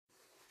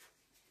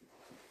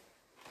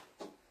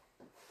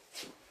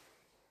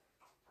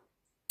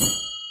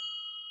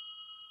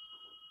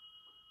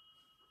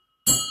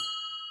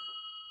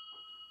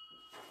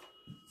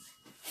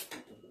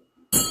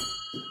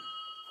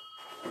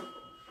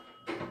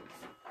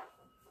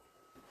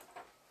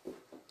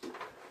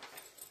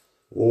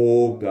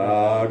O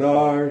God,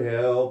 our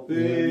help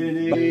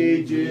in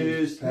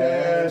ages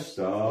past,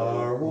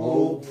 our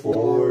hope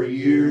for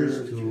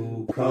years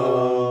to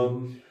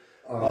come,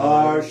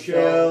 our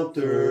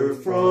shelter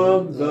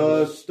from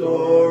the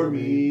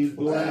stormy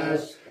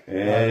blast,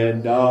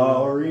 and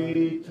our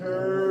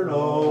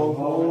eternal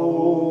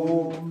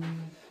home.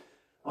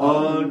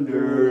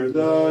 Under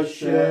the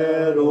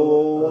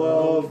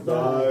shadow of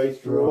thy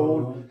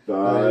throne,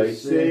 thy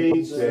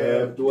saints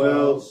have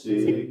dwelt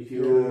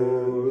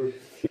secure.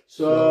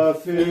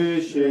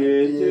 Sufficient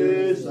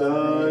is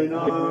thine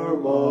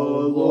arm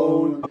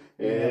alone,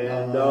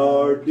 and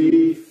our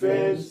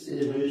defense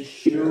is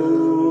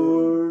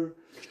sure.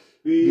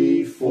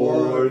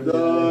 Before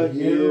the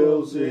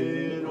hills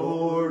in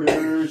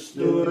order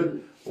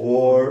stood,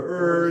 or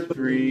earth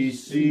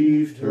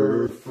received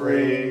her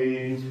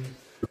frame.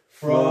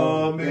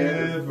 From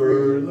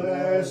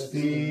everlasting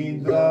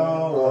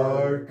thou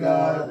art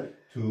God,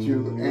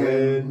 to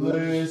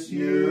endless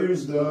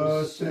years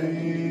the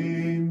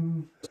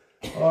same.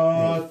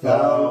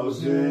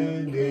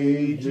 1,000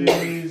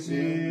 ages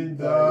in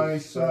thy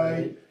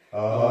sight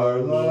are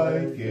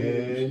like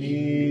an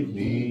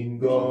evening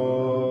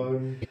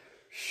gone,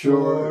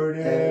 short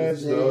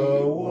as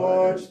the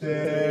watch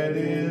that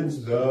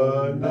ends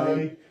the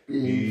night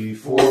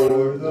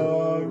before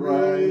the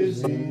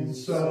rising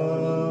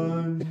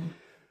sun.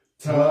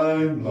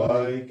 Time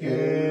like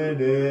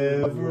an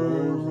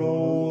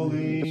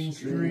ever-rolling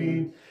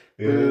stream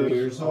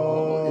bears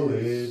all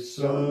its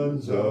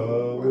sons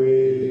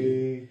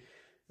away.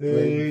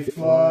 They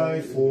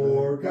fly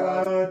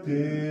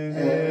forgotten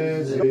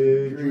as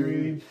a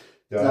dream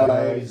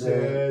dies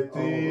at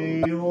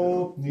the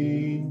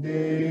opening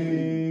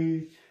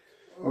day.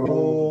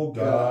 O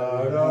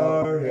God,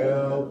 our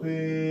help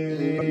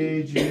in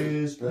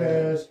ages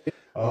past,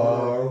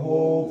 our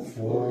hope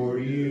for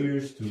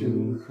years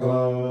to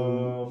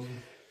come.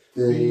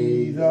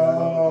 Be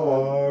thou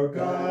our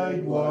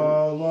guide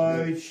while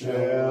life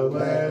shall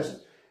last,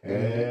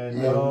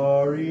 and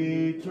our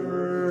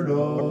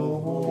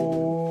eternal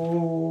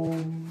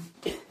home.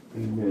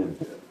 Amen.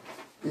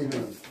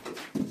 Amen.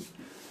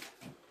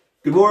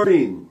 Good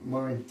morning. Good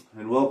morning.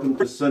 And welcome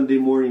to Sunday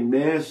morning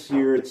Mass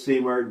here at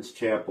St. Martin's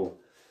Chapel.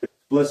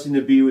 Blessing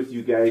to be with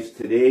you guys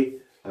today.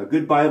 A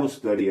good Bible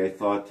study, I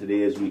thought,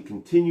 today as we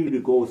continue to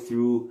go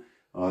through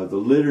the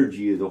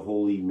liturgy of the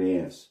Holy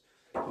Mass.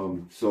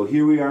 So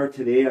here we are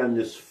today on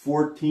this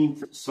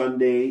 14th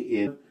Sunday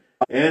in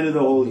and of the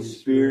Holy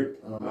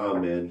Spirit.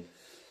 Amen.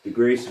 The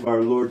grace of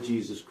our Lord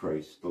Jesus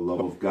Christ, the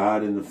love of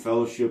God, and the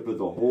fellowship of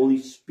the Holy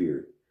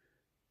Spirit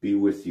be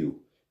with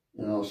you.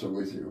 And also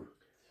with you.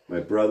 My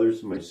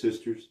brothers, my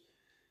sisters,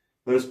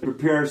 let us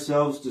prepare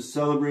ourselves to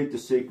celebrate the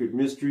sacred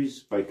mysteries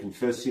by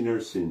confessing our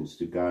sins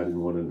to God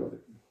and one another.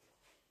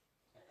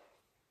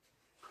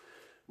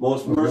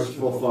 Most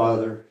merciful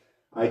Father,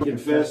 I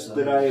confess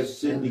that I have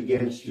sinned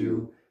against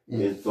you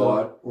in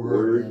thought,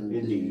 word, and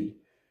deed,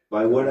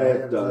 by what I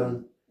have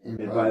done,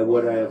 and by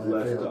what I have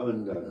left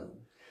undone.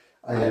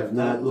 I have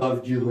not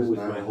loved you with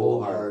my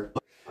whole heart.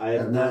 I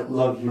have not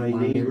loved my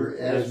neighbor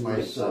as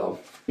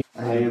myself.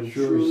 I am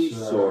truly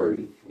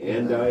sorry,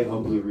 and I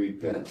humbly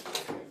repent.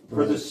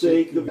 For the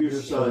sake of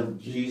your Son,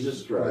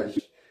 Jesus Christ,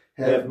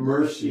 have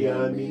mercy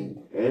on me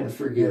and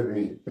forgive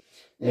me.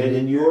 And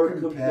in your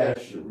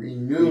compassion,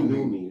 renew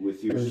me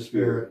with your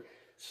Spirit,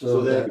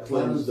 so that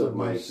cleansed of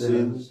my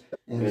sins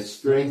and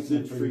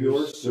strengthened for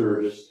your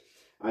service,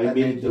 I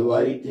may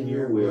delight in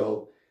your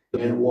will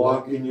and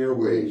walk in your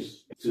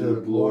ways to the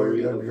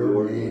glory of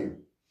your name.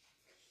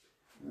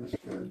 That's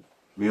good.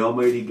 May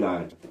Almighty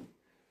God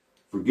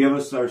forgive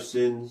us our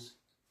sins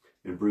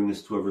and bring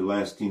us to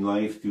everlasting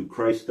life through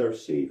Christ our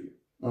Savior.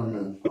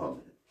 Amen.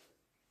 Amen.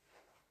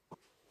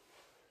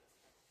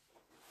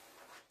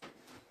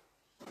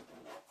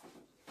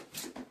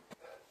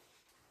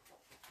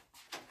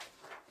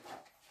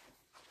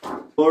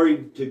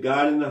 Glory to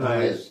God in the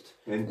highest,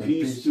 and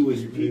peace to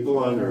his people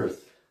on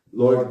earth.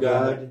 Lord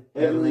God,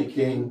 heavenly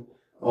King,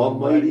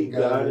 almighty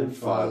God and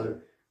Father,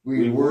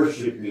 we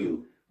worship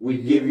you, we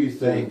give you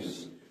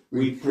thanks,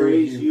 we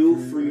praise you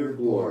for your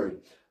glory.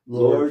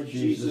 Lord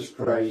Jesus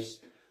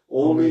Christ,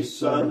 only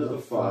Son of the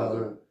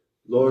Father,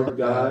 Lord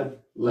God,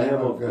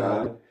 Lamb of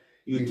God,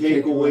 you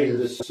take away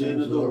the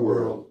sin of the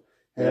world.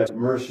 Have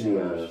mercy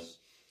on us.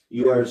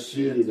 You are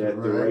seated at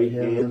the right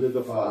hand of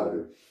the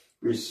Father.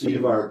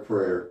 Receive our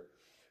prayer.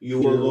 You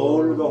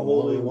alone are the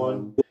Holy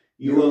One.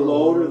 You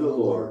alone are the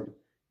Lord.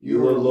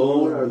 You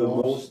alone are the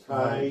Most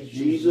High,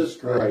 Jesus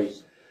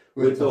Christ,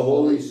 with the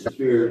Holy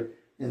Spirit,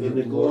 in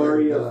the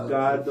glory of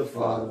God the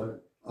Father.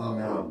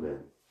 Amen.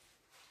 Amen.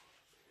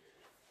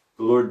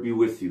 The Lord be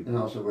with you. And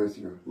also with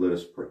you. Let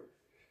us pray.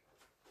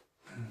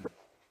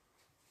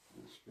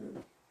 That's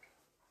good.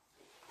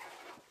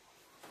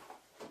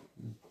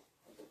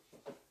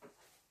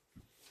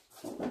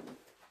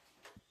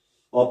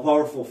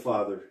 All-powerful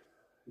Father,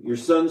 your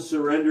Son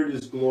surrendered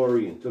his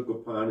glory and took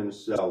upon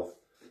himself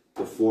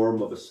the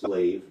form of a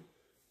slave,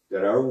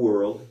 that our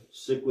world,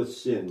 sick with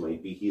sin,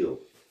 might be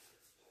healed.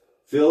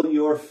 Fill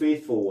your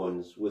faithful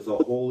ones with a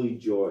holy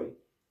joy,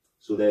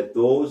 so that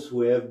those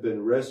who have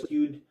been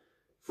rescued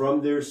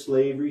from their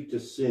slavery to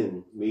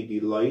sin may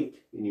delight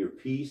in your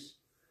peace,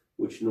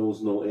 which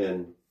knows no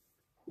end.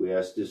 We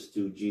ask this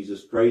through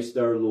Jesus Christ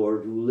our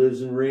Lord, who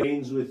lives and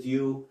reigns with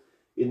you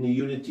in the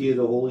unity of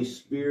the Holy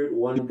Spirit,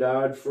 one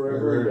God,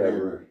 forever and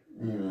ever.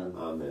 Amen.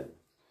 Amen.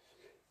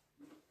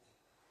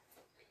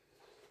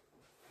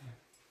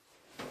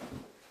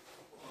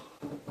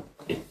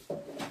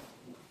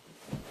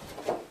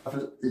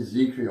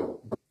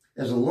 Ezekiel.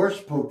 As the Lord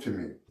spoke to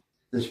me,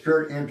 the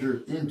Spirit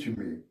entered into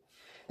me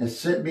and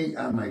set me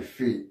on my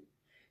feet.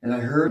 And I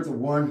heard the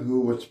one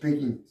who was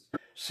speaking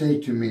say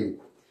to me,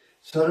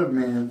 Son of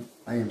man,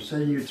 I am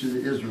sending you to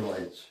the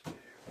Israelites,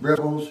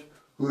 rebels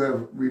who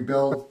have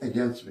rebelled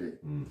against me.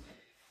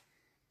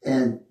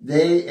 And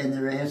they and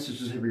their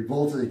ancestors have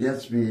revolted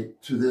against me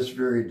to this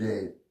very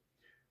day.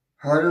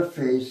 Hard of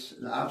face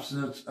and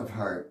obstinate of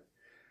heart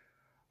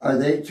are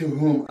they to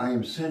whom I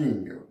am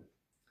sending you.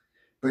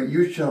 But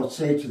you shall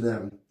say to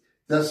them,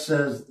 Thus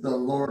says the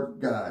Lord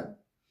God.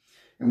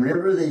 And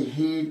whenever they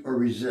heed or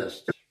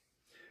resist,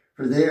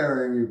 for they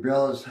are a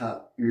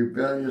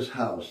rebellious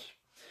house,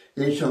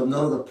 they shall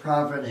know the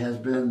prophet has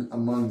been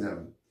among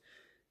them.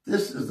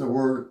 This is the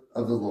word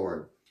of the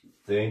Lord.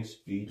 Thanks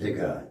be to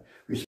God.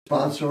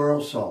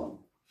 Responsorial psalm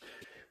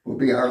will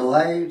be our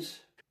lives.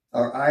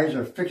 Our eyes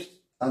are fixed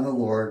on the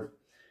Lord,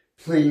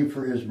 pleading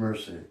for his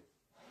mercy.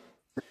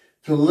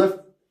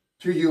 To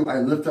you I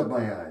lift up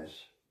my eyes,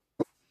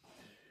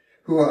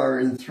 who are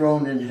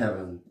enthroned in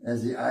heaven,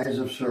 as the eyes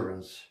of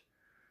servants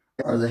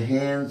are the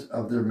hands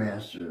of their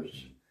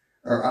masters.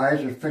 Our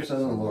eyes are fixed on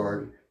the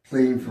Lord,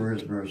 pleading for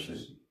his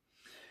mercy.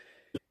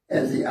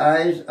 As the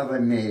eyes of a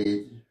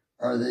maid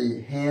are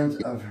the hands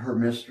of her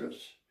mistress,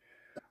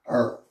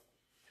 our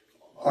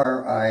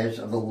eyes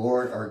of the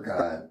Lord our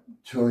God,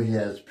 till he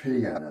has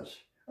pity on us.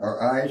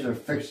 Our eyes are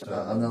fixed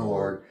on the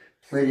Lord,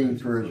 pleading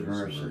for his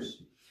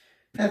mercy.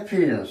 Have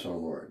pity on us, O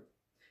Lord.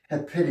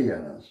 Have pity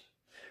on us.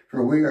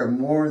 For we are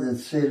more than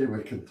sated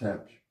with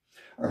contempt.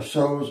 Our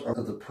souls are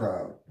of the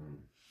proud.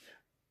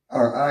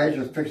 Our eyes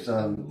are fixed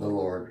on the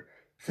Lord,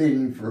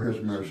 pleading for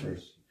his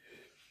mercy.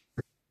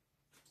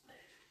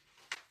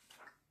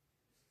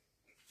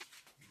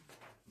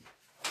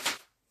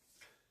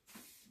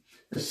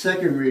 The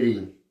second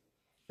reading,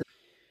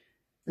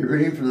 a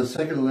reading from the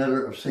second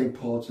letter of St.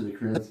 Paul to the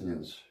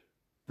Corinthians.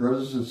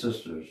 Brothers and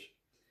sisters,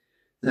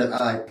 that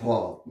I,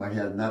 Paul, might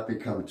have not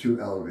become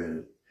too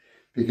elevated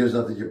because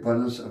of the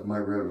abundance of my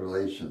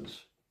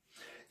revelations.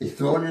 A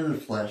thorn in the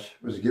flesh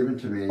was given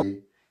to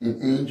me, an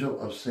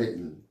angel of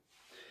Satan,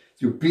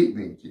 to beat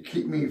me, to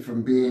keep me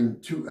from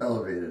being too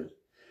elevated.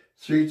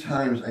 3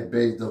 times I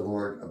begged the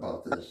Lord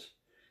about this,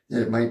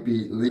 that it might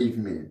leave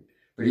me.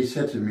 But he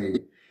said to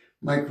me,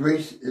 My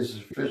grace is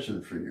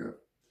sufficient for you,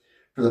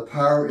 for the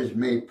power is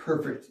made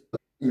perfect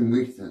in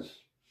weakness.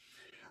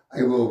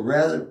 I will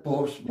rather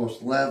boast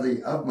most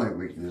gladly of my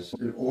weakness,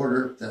 in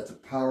order that the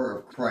power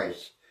of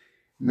Christ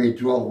may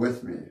dwell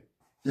with me.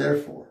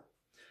 Therefore,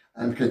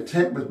 I am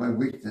content with my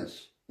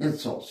weakness,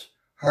 insults,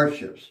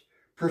 hardships,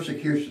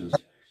 persecutions,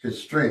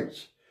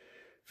 constraints,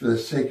 for the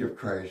sake of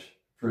Christ.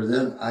 For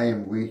then I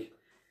am weak,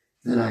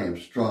 then I am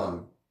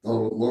strong. The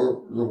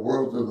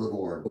word of the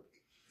Lord.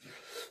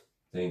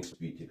 Thanks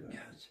be to God.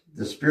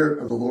 The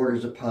Spirit of the Lord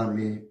is upon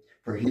me,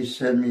 for he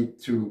sent me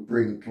to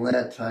bring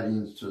glad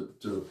tidings to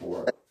the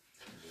poor.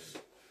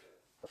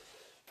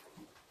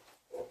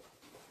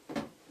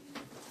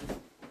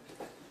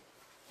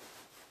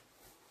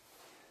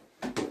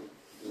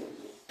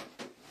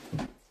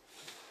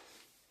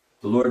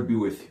 The Lord be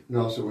with you. And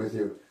also with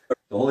you.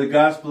 The Holy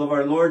Gospel of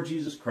our Lord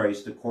Jesus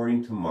Christ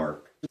according to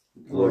Mark.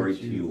 Glory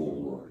to you, O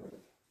Lord.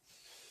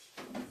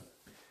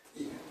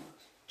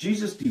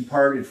 Jesus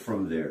departed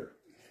from there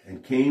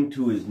and came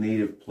to his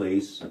native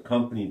place,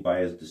 accompanied by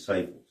his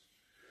disciples.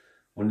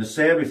 When the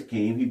Sabbath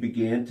came, he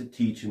began to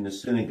teach in the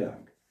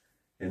synagogue,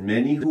 and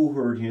many who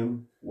heard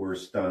him were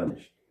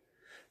astonished.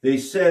 They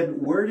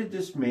said, Where did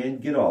this man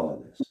get all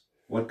of this?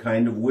 What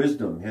kind of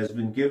wisdom has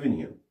been given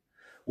him?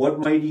 What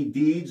mighty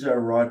deeds are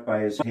wrought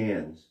by his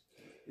hands?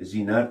 Is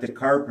he not the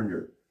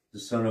carpenter, the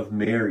son of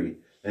Mary,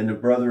 and the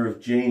brother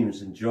of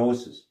James and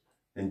Joseph,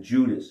 and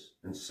Judas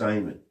and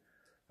Simon?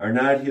 Are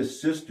not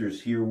his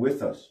sisters here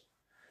with us?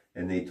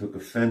 And they took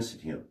offense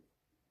at him.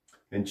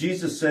 And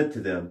Jesus said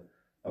to them,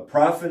 A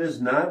prophet is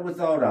not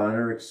without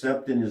honor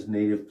except in his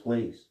native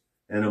place,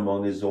 and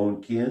among his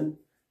own kin,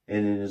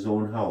 and in his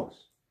own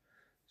house.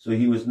 So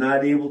he was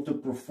not able to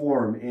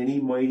perform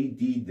any mighty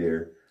deed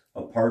there,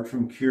 apart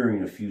from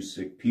curing a few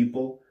sick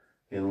people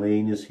and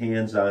laying his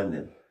hands on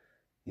them.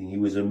 And he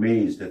was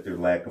amazed at their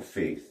lack of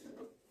faith.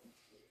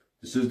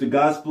 This is the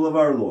gospel of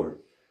our Lord.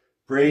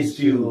 Praise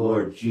to you,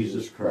 Lord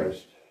Jesus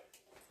Christ.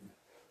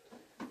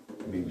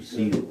 You may be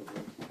seated.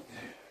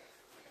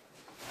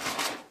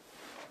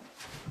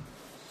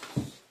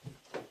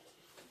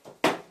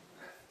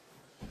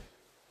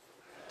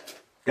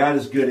 God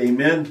is good,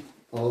 amen?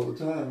 All the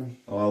time.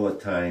 All the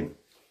time.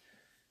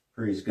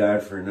 Praise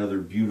God for another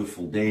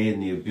beautiful day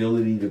and the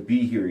ability to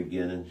be here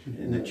again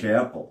in the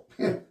chapel.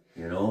 You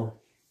know,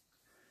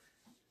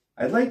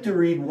 I'd like to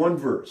read one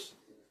verse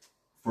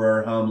for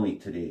our homily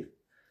today,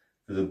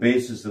 for the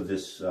basis of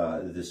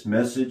this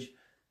message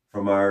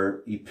from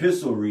our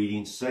epistle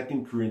reading,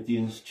 2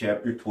 Corinthians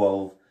chapter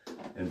 12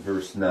 and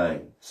verse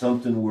 9.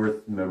 Something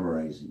worth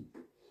memorizing.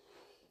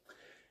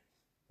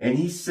 And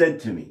he said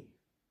to me,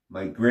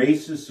 my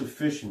grace is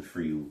sufficient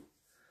for you,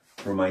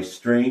 for my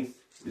strength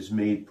is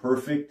made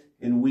perfect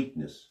in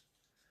weakness.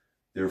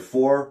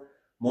 Therefore,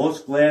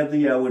 most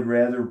gladly I would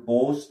rather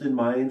boast in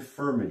my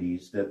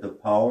infirmities, that the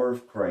power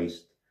of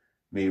Christ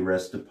may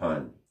rest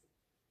upon me.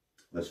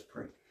 Let's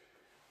pray.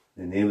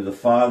 In the name of the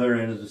Father,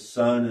 and of the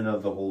Son, and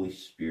of the Holy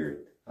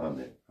Spirit.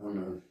 Amen.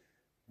 Amen.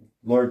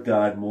 Lord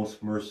God,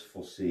 most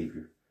merciful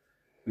Savior,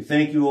 we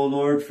thank you, O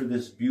Lord, for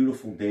this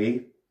beautiful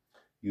day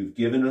you've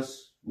given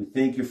us. We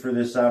thank you for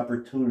this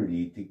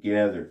opportunity to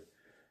gather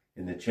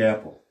in the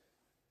chapel,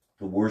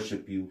 to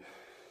worship you,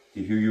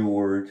 to hear your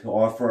word, to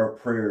offer our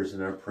prayers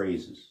and our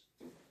praises.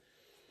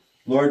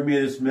 Lord, may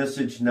this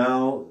message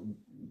now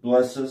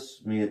bless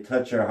us. May it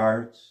touch our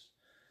hearts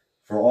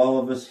for all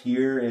of us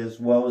here, as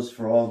well as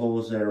for all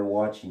those that are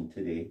watching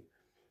today.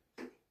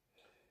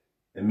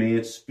 And may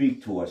it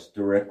speak to us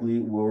directly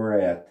where we're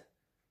at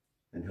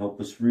and help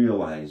us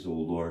realize, O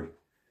Lord,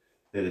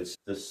 that it's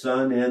the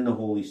Son and the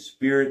Holy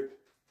Spirit.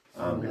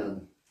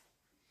 Amen.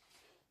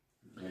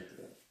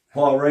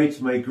 Paul writes,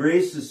 my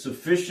grace is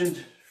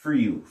sufficient for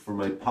you, for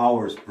my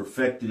power is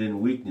perfected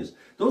in weakness.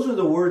 Those are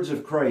the words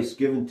of Christ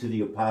given to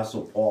the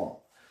Apostle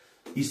Paul.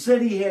 He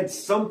said he had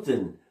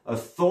something, a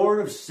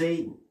thorn of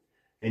Satan,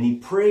 and he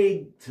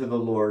prayed to the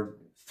Lord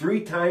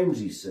 3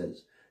 times, he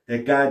says,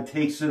 that God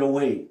takes it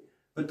away.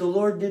 But the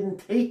Lord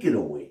didn't take it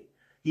away.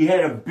 He had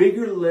a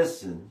bigger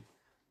lesson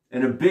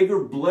and a bigger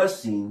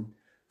blessing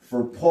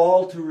for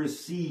Paul to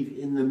receive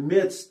in the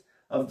midst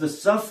of the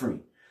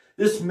suffering.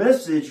 This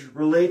message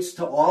relates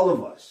to all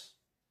of us.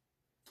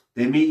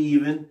 They may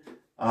even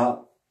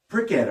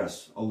prick at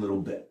us a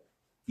little bit,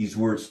 these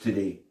words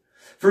today.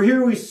 For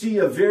here we see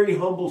a very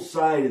humble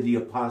side of the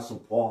Apostle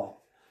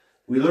Paul.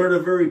 We learn a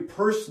very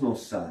personal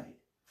side.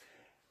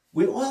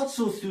 We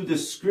also, through the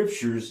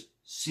scriptures,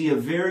 see a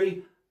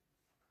very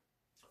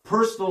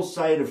personal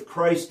side of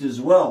Christ as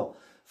well.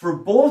 For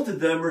both of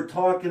them are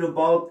talking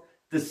about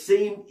the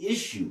same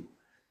issue.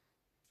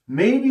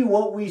 Maybe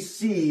what we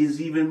see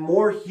is even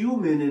more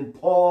human in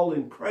Paul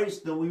and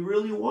Christ than we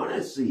really want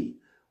to see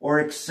or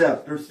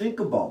accept or think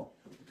about.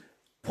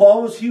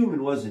 Paul was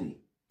human, wasn't he?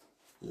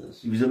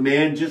 Yes. He was a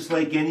man just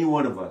like any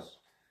one of us.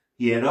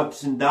 He had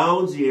ups and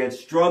downs. He had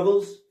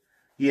struggles.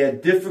 He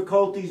had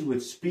difficulties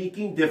with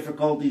speaking,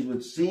 difficulties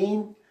with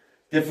seeing,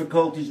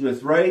 difficulties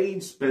with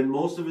writing, spent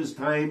most of his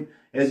time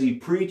as he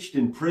preached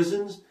in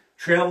prisons,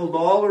 traveled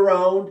all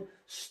around,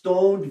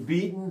 stoned,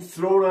 beaten,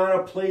 thrown out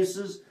of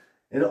places,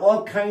 and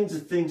all kinds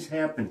of things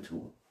happened to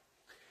him.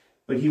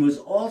 But he was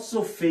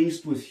also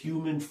faced with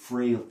human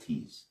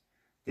frailties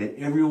that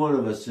every one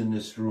of us in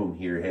this room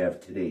here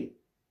have today,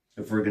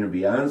 if we're going to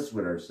be honest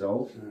with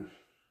ourselves.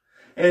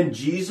 And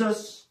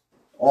Jesus,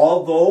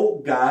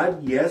 although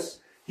God, yes,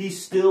 he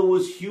still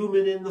was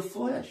human in the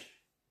flesh.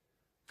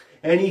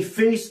 And he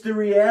faced the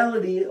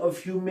reality of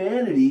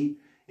humanity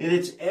in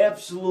its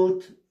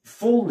absolute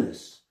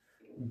fullness.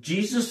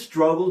 Jesus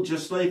struggled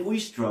just like we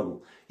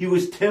struggle. He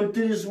was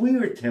tempted as we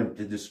were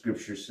tempted, the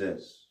scripture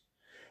says.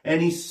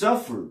 And he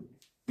suffered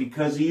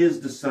because he is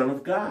the Son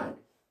of God.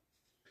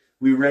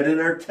 We read in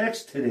our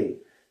text today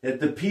that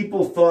the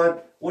people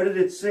thought, what did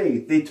it say?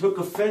 They took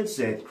offense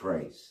at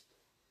Christ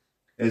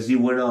as he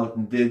went out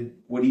and did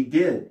what he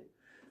did.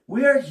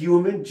 We are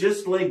human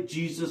just like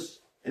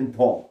Jesus and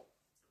Paul.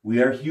 We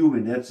are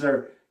human. That's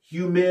our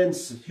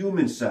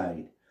human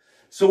side.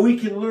 So we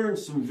can learn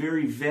some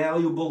very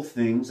valuable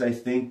things, I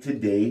think,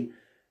 today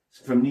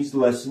from these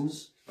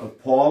lessons of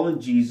Paul and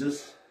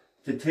Jesus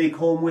to take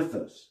home with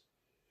us,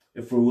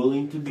 if we're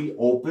willing to be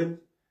open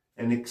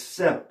and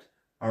accept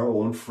our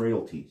own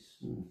frailties.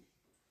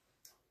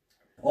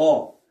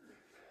 Paul,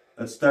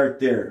 let's start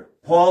there.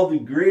 Paul, the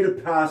great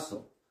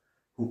apostle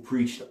who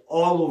preached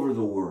all over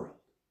the world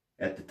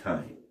at the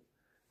time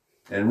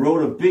and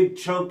wrote a big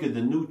chunk of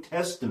the New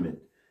Testament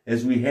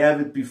as we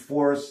have it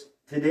before us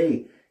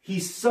today. He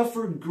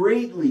suffered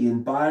greatly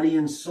in body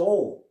and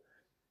soul,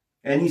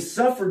 and he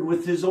suffered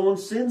with his own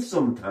sin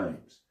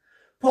sometimes.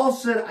 Paul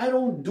said, I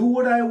don't do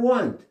what I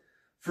want,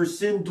 for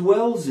sin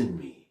dwells in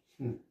me.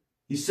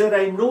 He said,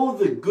 I know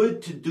the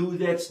good to do,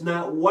 that's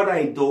not what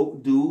I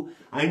don't do.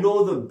 I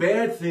know the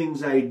bad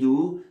things I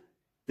do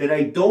that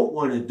I don't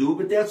want to do,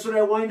 but that's what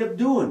I wind up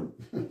doing.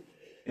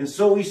 And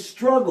so we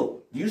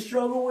struggle. Do you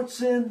struggle with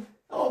sin?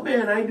 Oh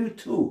man, I do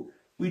too.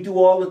 We do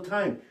all the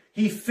time.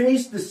 He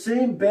faced the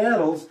same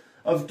battles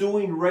of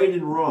doing right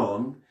and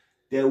wrong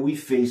that we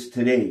face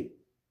today.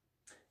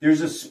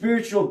 There's a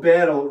spiritual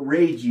battle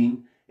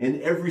raging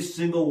in every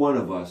single one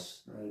of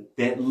us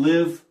that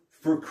live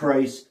for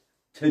Christ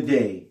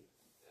today.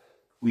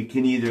 We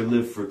can either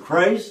live for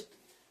Christ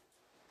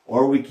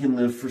or we can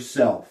live for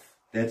self.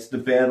 That's the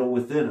battle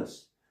within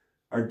us.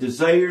 Our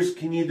desires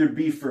can either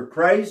be for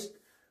Christ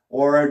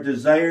or our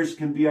desires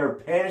can be our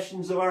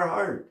passions of our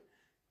heart.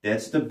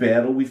 That's the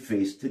battle we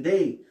face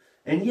today.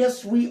 And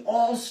yes, we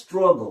all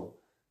struggle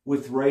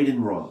with right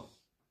and wrong.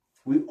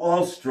 We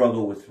all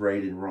struggle with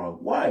right and wrong.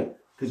 Why?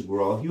 Because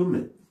we're all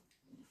human.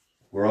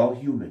 We're all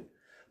human.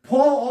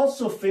 Paul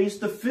also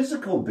faced a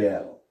physical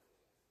battle,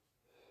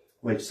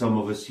 like some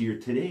of us here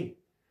today.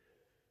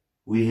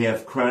 We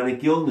have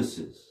chronic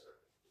illnesses.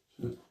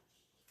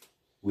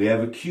 We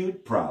have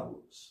acute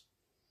problems.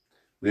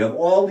 We have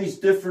all these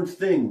different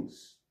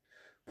things.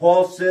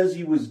 Paul says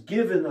he was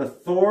given a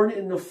thorn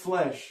in the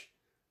flesh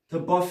to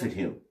buffet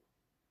him.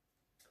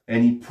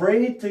 And he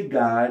prayed to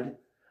God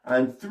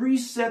on 3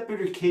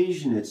 separate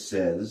occasions, it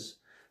says,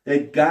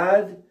 that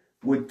God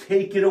would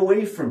take it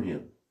away from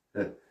him.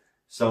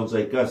 Sounds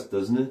like us,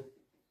 doesn't it?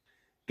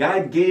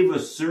 God gave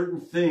us certain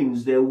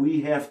things that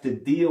we have to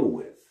deal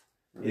with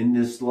in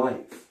this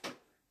life.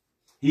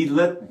 He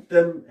let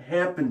them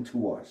happen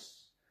to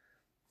us.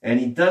 And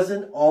he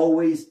doesn't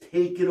always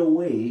take it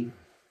away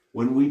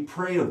when we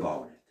pray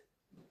about it.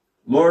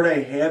 Lord,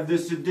 I have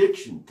this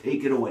addiction.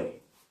 Take it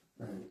away.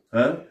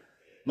 Huh?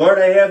 Lord,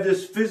 I have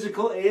this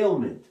physical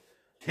ailment.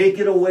 Take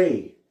it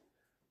away.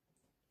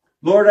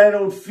 Lord, I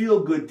don't feel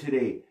good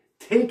today.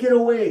 Take it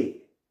away.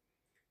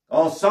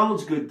 All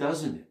sounds good,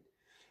 doesn't it?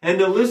 And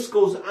the list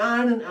goes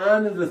on and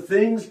on of the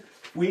things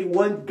we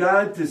want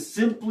God to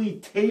simply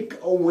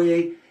take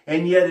away.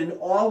 And yet in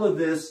all of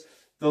this,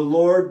 the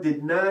Lord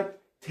did not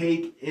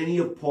take any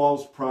of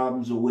Paul's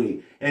problems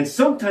away. And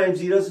sometimes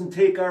he doesn't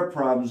take our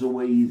problems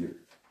away either,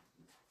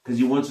 because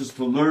he wants us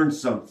to learn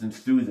something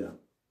through them.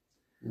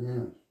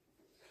 Yeah.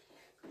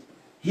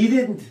 He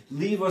didn't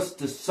leave us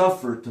to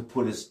suffer to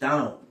put us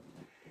down.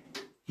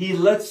 He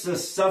lets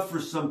us suffer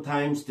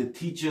sometimes to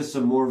teach us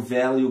a more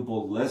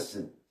valuable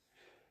lesson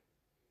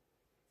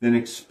than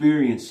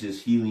experience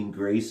his healing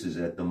graces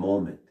at the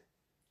moment.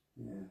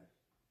 Yeah.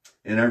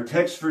 In our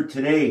text for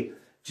today,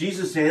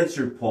 Jesus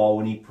answered Paul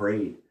when he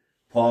prayed.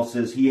 Paul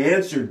says, he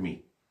answered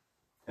me.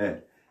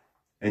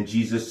 And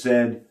Jesus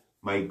said,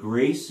 my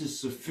grace is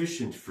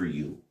sufficient for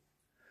you,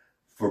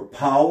 for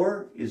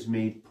power is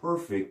made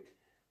perfect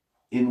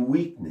in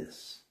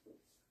weakness.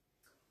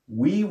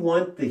 We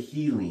want the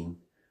healing.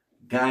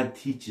 God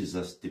teaches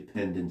us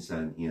dependence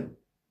on him.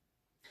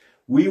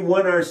 We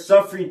want our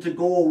suffering to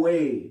go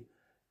away.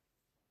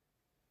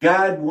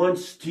 God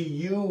wants to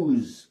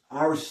use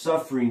our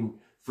suffering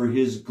for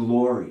his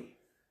glory,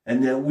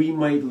 and that we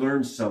might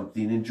learn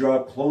something and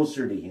draw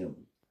closer to him.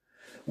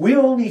 We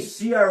only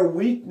see our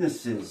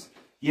weaknesses,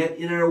 yet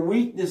in our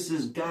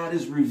weaknesses, God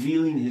is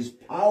revealing his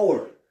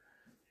power.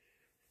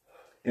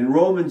 In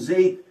Romans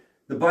 8,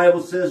 the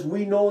Bible says,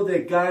 we know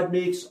that God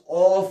makes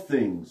all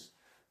things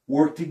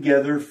work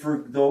together for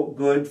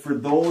good for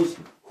those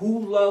who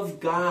love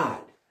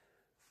God,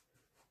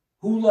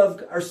 who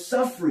love our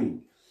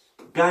suffering.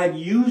 God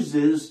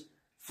uses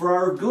for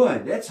our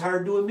good. That's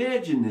hard to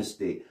imagine this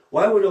day.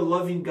 Why would a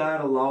loving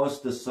God allow us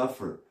to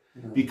suffer?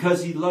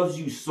 Because he loves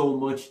you so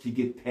much to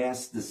get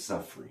past the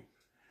suffering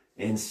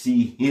and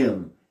see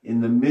him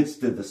in the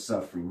midst of the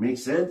suffering. Make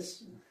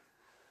sense?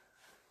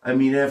 I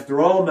mean,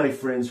 after all, my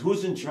friends,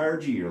 who's in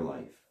charge of your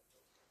life?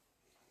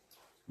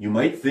 You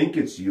might think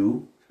it's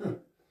you.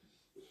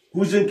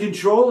 Who's in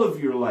control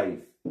of your life?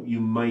 You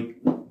might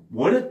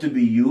want it to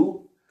be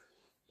you.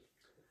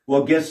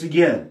 Well, guess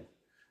again.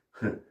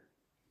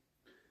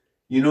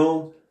 You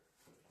know,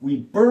 we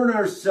burn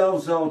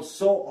ourselves out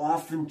so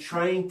often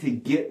trying to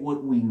get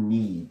what we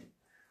need.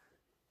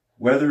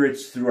 Whether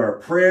it's through our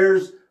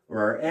prayers or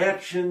our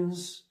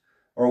actions,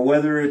 or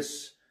whether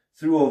it's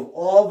through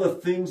all the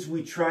things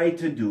we try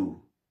to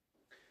do.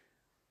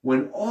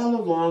 When all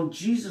along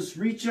Jesus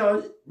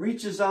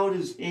reaches out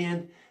his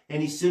hand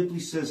and he simply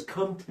says,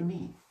 come to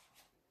me.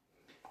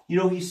 You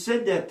know, he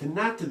said that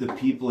not to the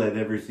people that had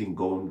everything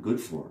going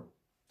good for him.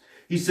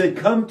 He said,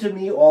 come to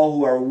me, all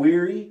who are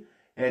weary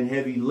and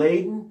heavy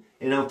laden,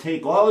 and I'll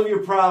take all of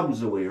your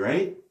problems away,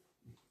 right?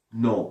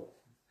 No.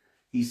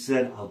 He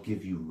said, I'll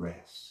give you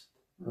rest.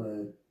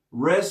 Right.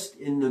 Rest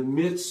in the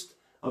midst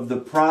of the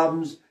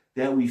problems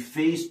that we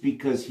face,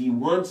 because he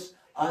wants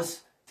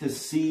us to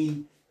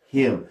see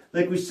him.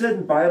 Like we said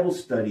in Bible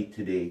study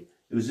today,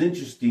 it was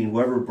interesting,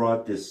 whoever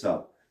brought this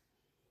up,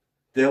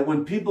 that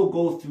when people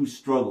go through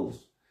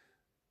struggles,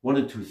 one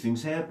of two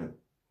things happen.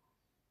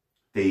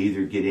 They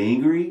either get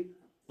angry,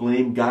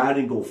 blame God,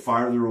 and go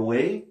farther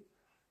away,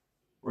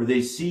 or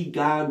they see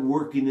God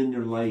working in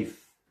their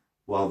life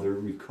while they're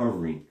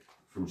recovering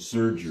from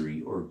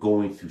surgery or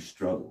going through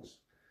struggles.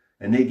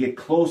 And they get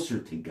closer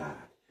to God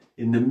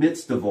in the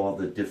midst of all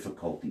the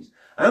difficulties.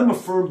 I'm a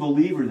firm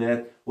believer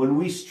that when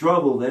we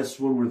struggle, that's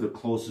when we're the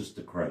closest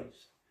to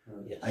Christ.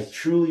 Yes. I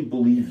truly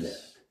believe that.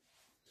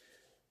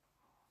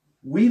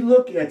 We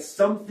look at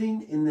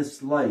something in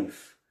this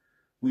life.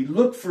 We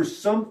look for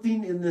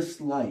something in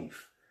this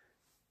life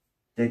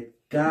that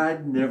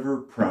God never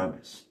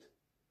promised.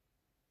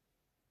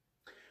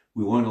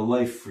 We want a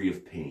life free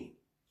of pain.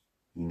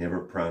 He never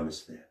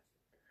promised that.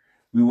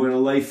 We want a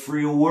life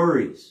free of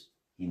worries.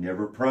 He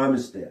never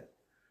promised that.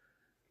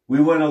 We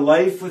want a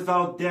life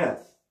without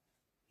death.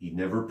 He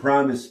never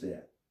promised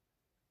that.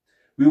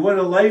 We want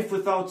a life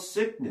without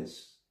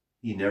sickness.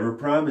 He never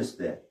promised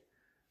that.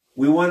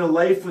 We want a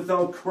life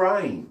without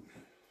crying.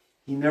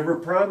 He never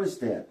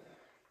promised that.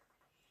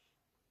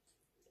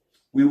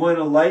 We want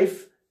a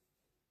life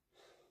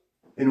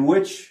in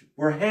which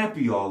we're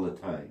happy all the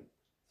time.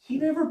 He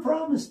never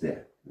promised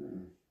that.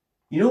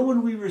 You know,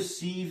 when we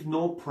receive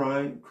no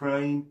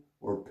crying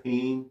or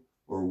pain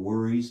or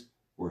worries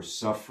or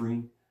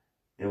suffering,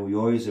 and we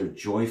always are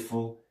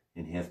joyful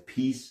and have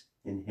peace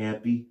and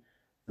happy,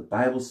 the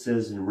Bible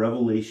says in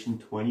Revelation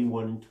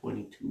 21 and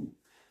 22,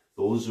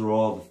 those are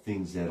all the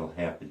things that'll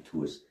happen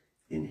to us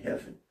in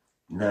heaven,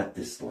 not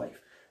this life.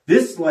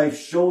 This life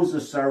shows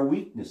us our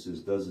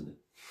weaknesses, doesn't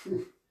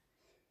it?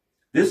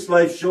 This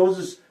life shows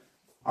us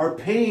our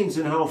pains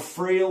and how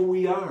frail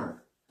we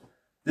are.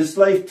 This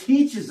life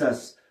teaches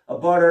us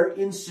about our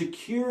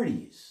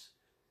insecurities.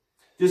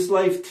 This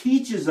life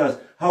teaches us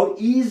how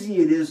easy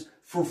it is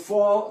to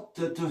fall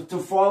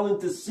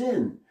into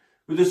sin.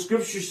 Where the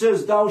scripture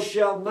says, thou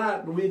shalt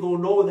not, and we go,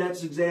 no,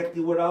 that's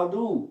exactly what I'll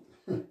do.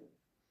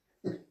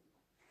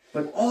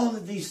 But all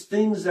of these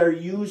things are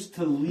used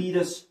to lead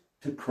us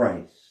to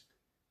Christ.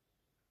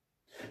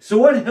 So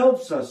what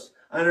helps us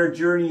on our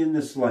journey in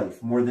this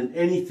life more than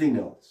anything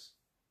else?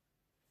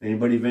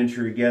 Anybody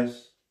venture a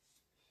guess?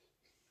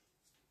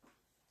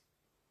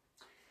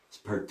 It's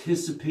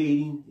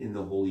participating in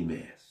the Holy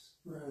Mass.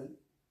 Right.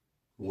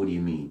 What do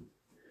you mean?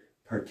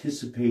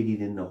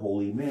 Participating in the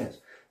Holy Mass.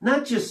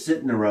 Not just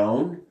sitting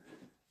around,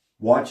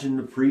 watching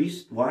the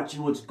priest,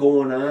 watching what's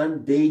going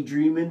on,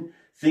 daydreaming,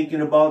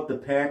 thinking about the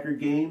Packer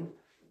game,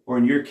 or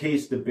in your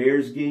case, the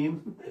Bears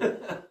game,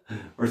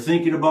 or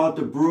thinking about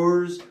the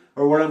Brewers,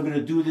 or what I'm going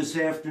to do this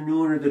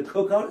afternoon, or the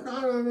cookout.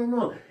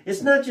 No.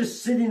 It's not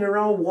just sitting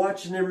around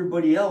watching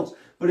everybody else,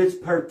 but it's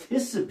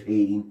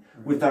participating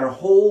with our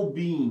whole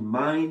being,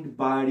 mind,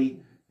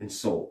 body, and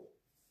soul.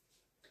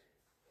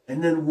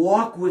 And then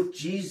walk with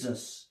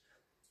Jesus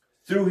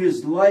through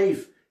his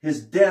life,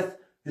 his death,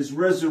 his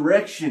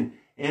resurrection,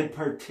 and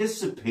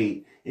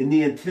participate in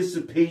the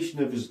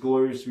anticipation of his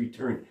glorious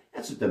return.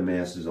 That's what the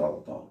Mass is all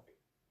about.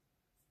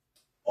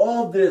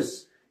 All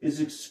this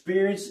is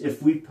experienced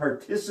if we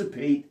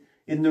participate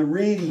in the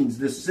readings,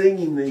 the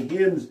singing, the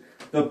hymns,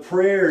 the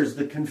prayers,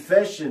 the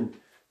confession,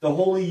 the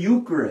Holy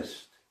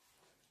Eucharist.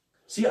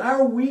 See,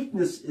 our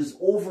weakness is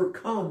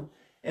overcome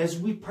as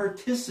we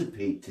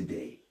participate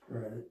today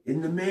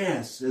in the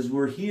Mass, as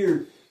we're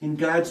here in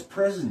God's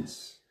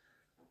presence.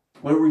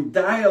 When we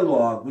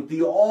dialogue with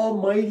the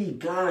Almighty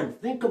God,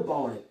 think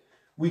about it.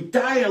 We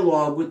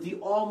dialogue with the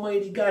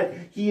Almighty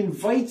God. He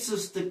invites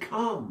us to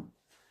come.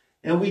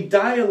 And we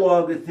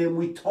dialogue with him.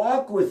 We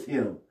talk with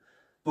him.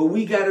 But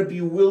we got to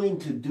be willing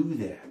to do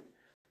that.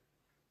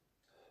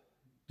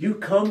 You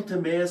come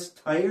to Mass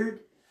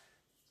tired?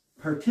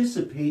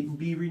 Participate and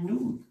be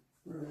renewed.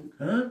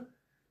 Huh?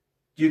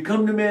 Do you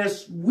come to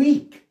Mass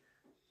weak?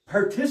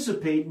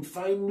 Participate and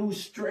find new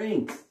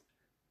strength.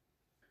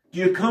 Do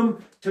you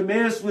come to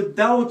Mass with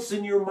doubts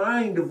in your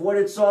mind of what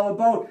it's all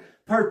about?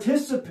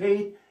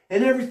 Participate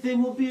and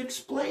everything will be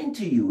explained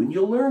to you and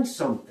you'll learn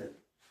something.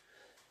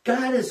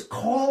 God has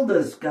called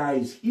us,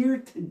 guys, here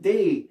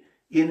today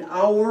in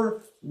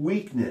our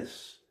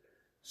weakness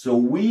so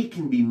we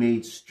can be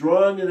made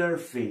strong in our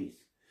faith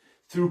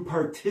through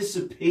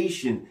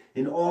participation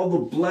in all the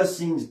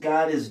blessings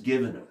God has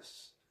given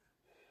us.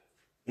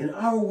 In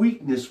our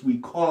weakness, we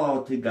call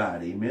out to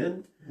God,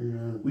 amen?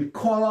 Yeah. We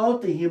call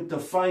out to him to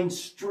find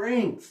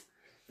strength,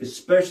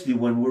 especially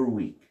when we're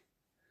weak.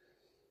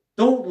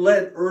 Don't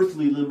let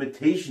earthly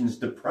limitations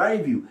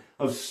deprive you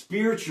of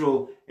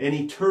spiritual and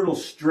eternal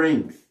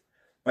strength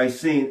by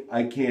saying,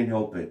 I can't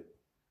help it,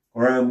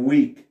 or I'm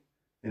weak,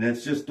 and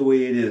that's just the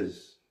way it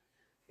is.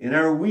 In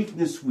our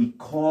weakness, we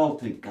call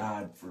to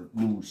God for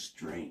new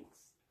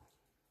strength.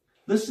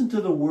 Listen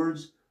to the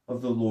words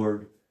of the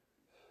Lord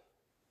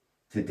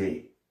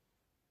today.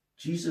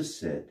 Jesus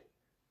said,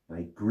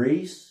 my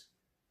grace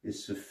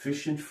is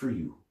sufficient for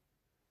you.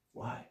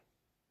 Why?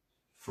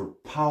 For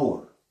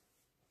power,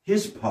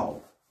 his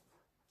power,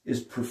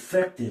 is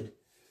perfected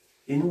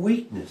in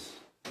weakness,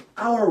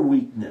 our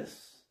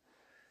weakness.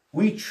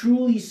 We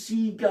truly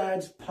see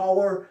God's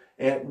power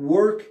at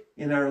work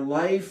in our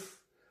life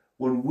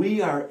when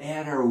we are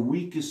at our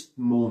weakest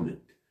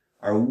moment,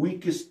 our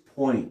weakest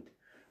point.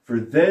 For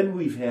then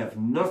we have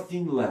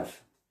nothing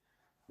left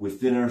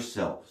within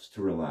ourselves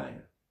to rely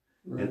on.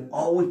 Right. And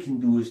all we can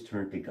do is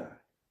turn to God.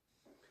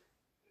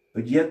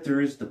 But yet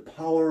there is the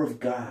power of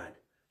God.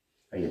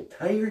 Are you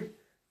tired?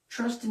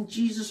 Trust in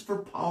Jesus for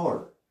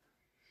power.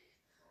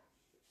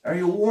 Are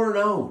you worn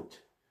out?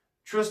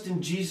 Trust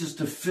in Jesus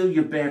to fill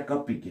you back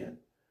up again.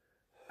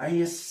 Are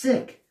you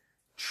sick?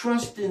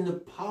 Trust in the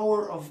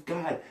power of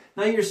God.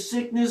 Now your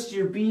sickness,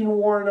 you're being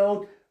worn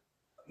out,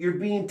 you're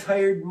being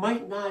tired,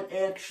 might not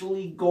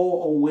actually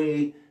go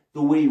away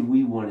the way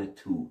we want it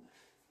to.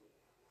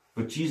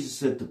 But Jesus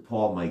said to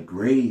Paul, my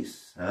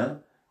grace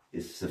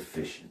is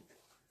sufficient.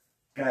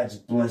 God's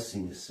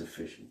blessing is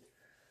sufficient.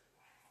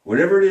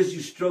 Whatever it is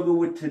you struggle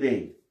with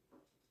today,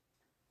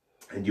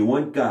 and you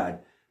want God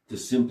to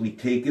simply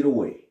take it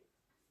away,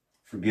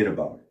 forget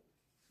about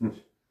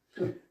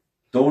it.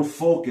 Don't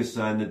focus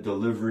on the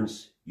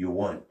deliverance you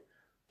want.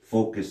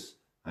 Focus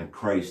on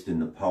Christ and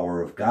the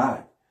power of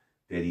God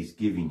that he's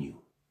giving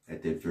you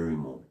at that very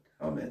moment.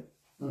 Amen.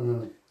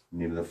 In the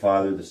name of the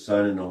Father, the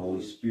Son, and the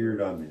Holy Spirit.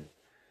 Amen.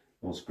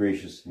 Most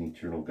gracious and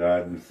eternal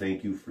God, we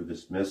thank you for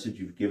this message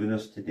you've given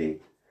us today.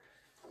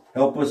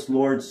 Help us,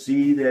 Lord,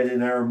 see that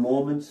in our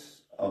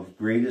moments of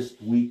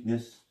greatest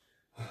weakness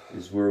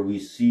is where we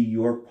see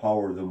your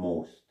power the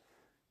most.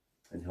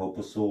 And help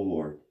us, O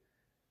Lord,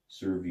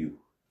 serve you.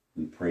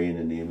 We pray in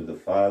the name of the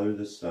Father,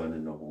 the Son,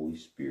 and the Holy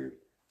Spirit.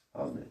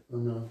 Amen.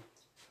 Amen.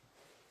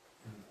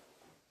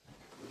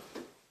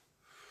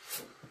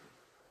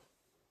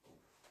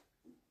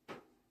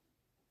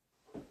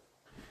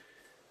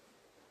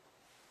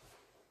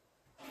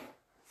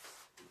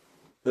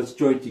 Let's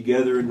join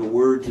together in the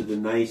words of the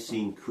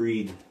Nicene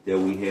Creed that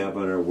we have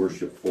on our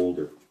worship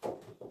folder.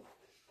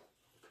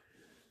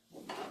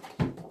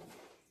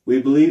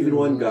 We believe in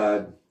one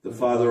God, the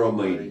Father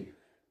Almighty,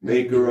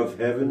 maker of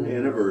heaven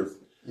and of earth,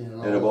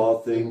 and of all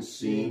things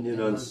seen and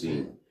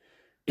unseen.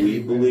 We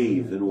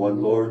believe in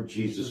one Lord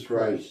Jesus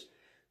Christ,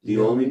 the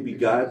only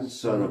begotten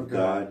Son of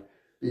God,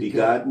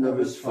 begotten of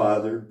his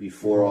Father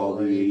before all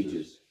the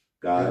ages,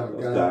 God of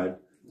God,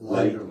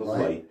 light of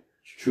light,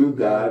 true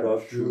God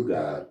of true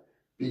God,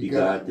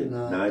 begotten,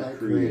 not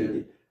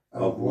created,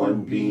 of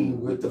one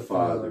being with the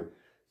Father,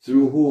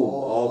 through whom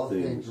all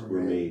things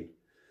were made.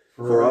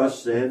 For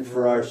us and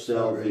for our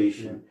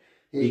salvation,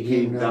 he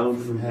came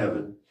down from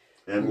heaven,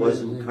 and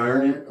was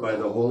incarnate by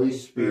the Holy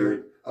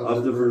Spirit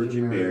of the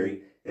Virgin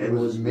Mary, and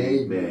was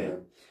made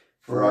man.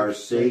 For our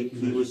sake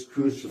he was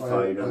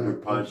crucified under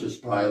Pontius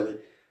Pilate.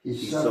 He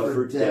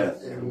suffered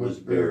death and was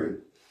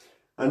buried.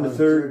 On the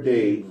third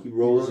day he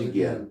rose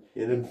again,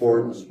 in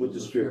accordance with the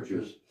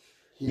Scriptures.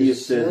 He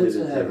ascended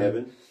into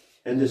heaven,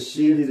 and is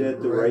seated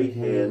at the right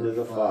hand of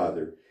the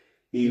Father.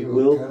 He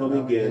will come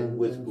again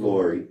with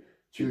glory,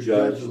 to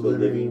judge the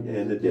living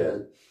and the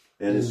dead,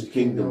 and his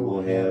kingdom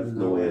will have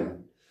no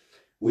end.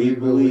 We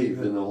believe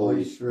in the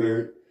Holy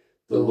Spirit,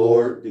 the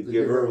Lord, the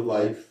giver of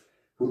life,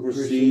 who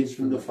proceeds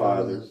from the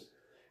Father,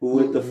 who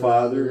with the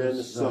Father and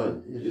the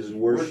Son is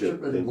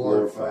worshipped and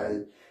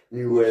glorified, and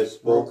who has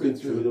spoken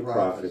through the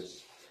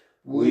prophets.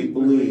 We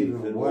believe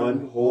in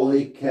one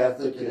holy,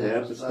 Catholic, and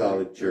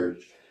Apostolic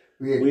Church.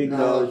 We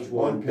acknowledge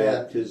one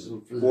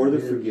baptism for the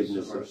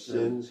forgiveness of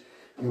sins,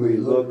 and we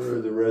look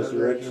for the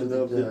resurrection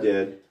of the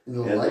dead and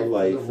the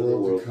life of the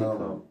world to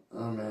come.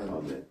 Amen.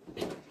 Amen.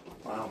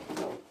 Wow.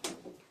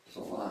 That's a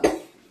lot.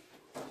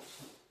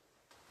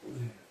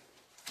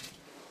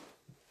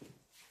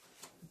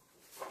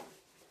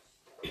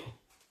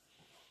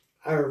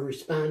 Our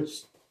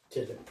response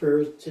to the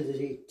prayer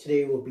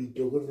today will be,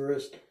 deliver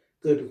us,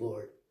 good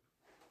Lord,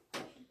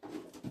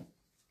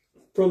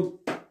 from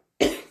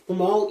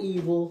all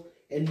evil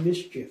and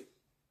mischief,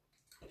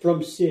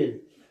 from sin,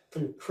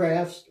 from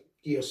crafts,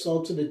 the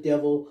assaults of the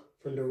devil,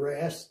 from the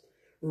wrath,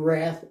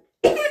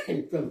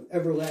 and from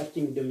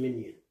everlasting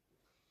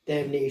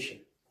damnation.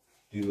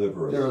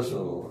 Deliver us,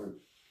 O Lord.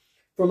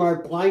 From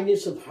our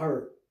blindness of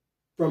heart,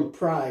 from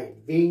pride,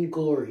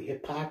 vainglory,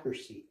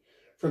 hypocrisy,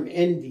 from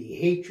envy,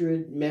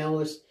 hatred,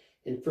 malice,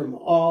 and from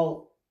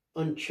all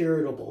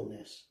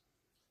uncharitableness.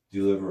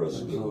 Deliver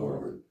us, good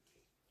Lord.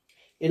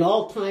 In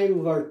all time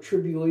of our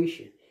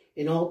tribulation,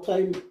 in all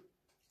time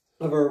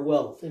of our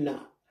wealth, in the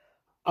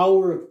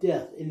hour of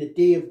death, in the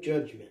day of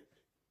judgment.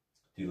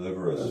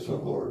 Deliver us, O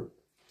Lord.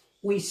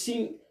 We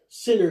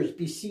sinners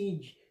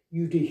beseech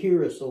you to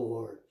hear us, O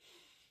Lord,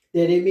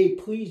 that it may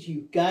please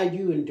you, guide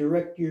you, and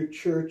direct your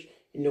church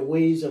in the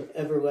ways of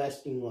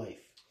everlasting life.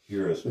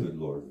 Hear us, good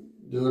Lord.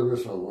 Deliver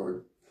us, O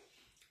Lord.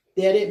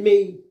 That it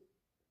may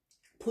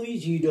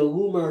please you to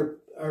illumine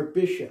our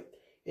bishop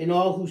and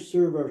all who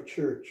serve our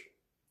church,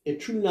 a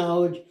true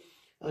knowledge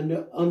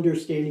and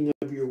understanding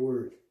of your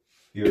word.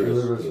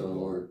 Deliver us, O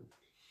Lord.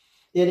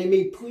 That it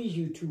may please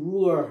you to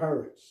rule our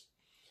hearts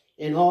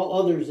and all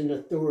others in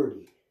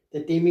authority,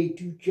 that they may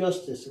do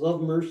justice,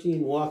 love mercy,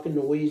 and walk in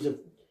the ways of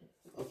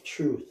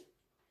truth.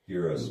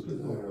 Hear us,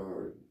 good Lord.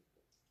 Lord.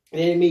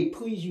 And it may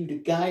please you to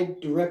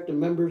direct the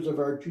members of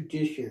our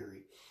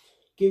judiciary,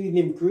 giving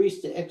them grace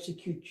to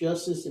execute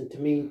justice and to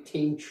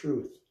maintain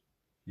truth.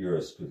 Hear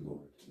us, good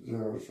Lord.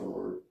 Deliver us, O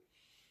Lord.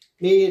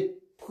 May it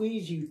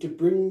please you to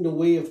bring the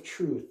way of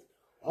truth,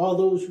 all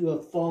those who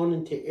have fallen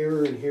into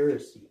error and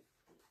heresy.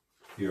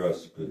 Hear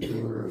us, good Lord.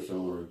 Deliver us, O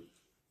Lord.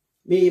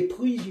 May it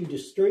please you to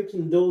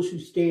strengthen those who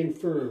stand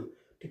firm,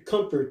 to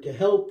comfort, to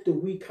help the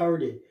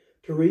weak-hearted,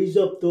 to raise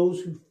up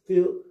those who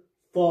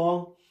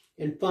fall,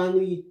 and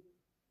finally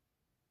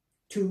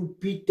to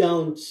beat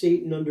down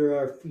Satan under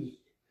our feet.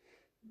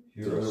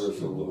 Hear us,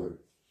 good Lord.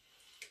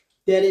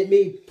 That it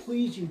may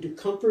please you to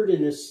comfort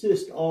and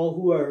assist all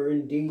who are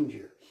in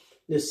danger,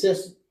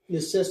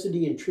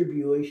 necessity and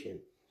tribulation.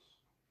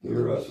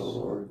 Hear us, O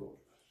Lord.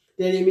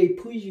 That it may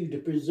please you to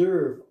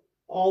preserve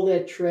all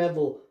that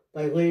travel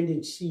by land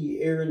and sea,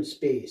 air and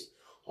space,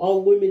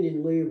 all women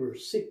in labor,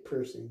 sick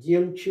persons,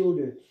 young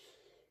children,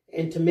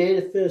 and to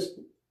manifest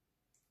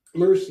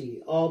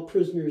mercy all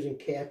prisoners and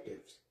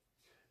captives.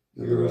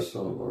 Deliver us,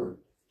 O Lord.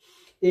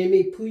 That it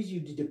may please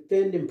you to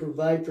defend and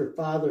provide for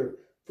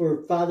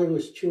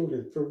fatherless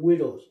children, for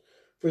widows,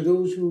 for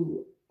those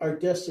who are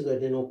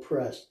desolate and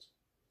oppressed.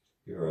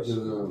 Hear us,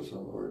 Deliver us, O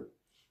Lord.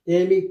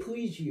 That it may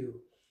please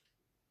you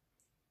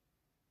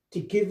to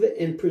give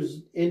and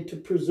to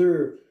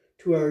preserve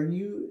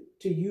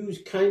to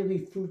use kindly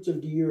fruits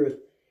of the earth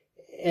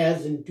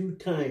as in due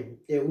time,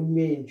 that we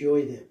may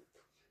enjoy them.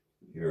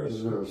 hear us.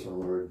 Deliver us, O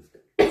Lord.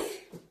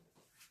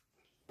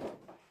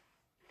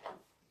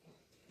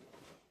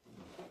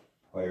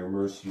 By your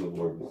mercy, O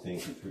Lord, we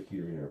thank you for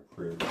hearing our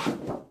prayers.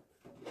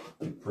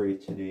 We pray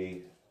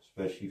today,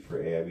 especially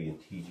for Abby and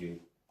TJ,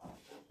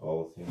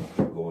 all the things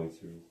they're going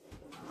through.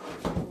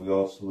 We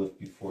also lift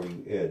before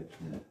you Ed,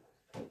 who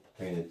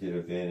kind of did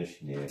a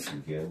vanishing act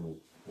again.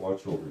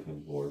 Watch over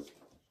him, Lord.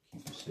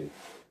 Keep you safe.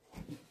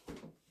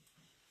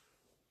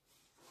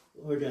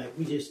 Lord,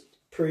 we just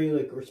pray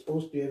like we're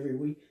supposed to every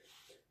week.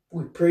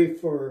 We pray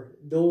for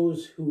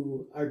those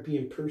who are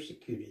being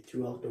persecuted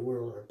throughout the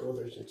world, our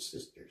brothers and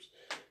sisters,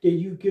 that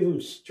you give them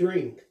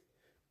strength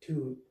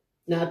to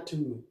not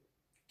to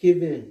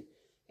give in,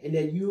 and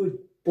that you would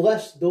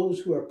bless those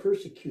who are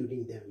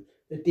persecuting them,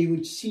 that they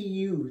would see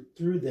you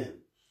through them,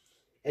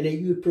 and that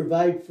you would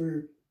provide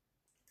for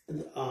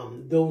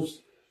those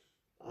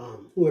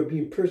who are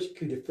being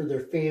persecuted, for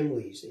their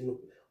families and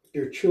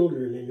their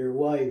children and their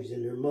wives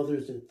and their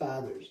mothers and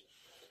fathers.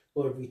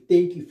 Lord, we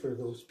thank you for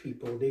those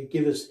people. They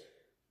give us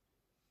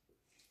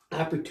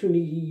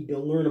opportunity to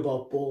learn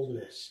about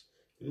boldness,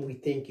 and we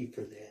thank you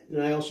for that.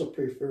 And I also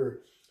pray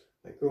for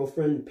my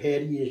girlfriend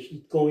Patty as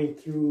she's going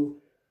through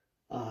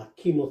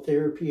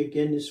chemotherapy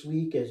again this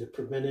week as a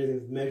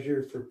preventative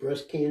measure for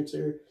breast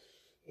cancer,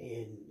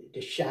 and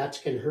the shots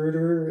can hurt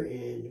her,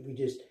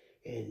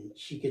 and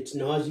she gets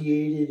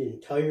nauseated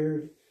and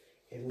tired,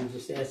 and we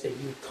just ask that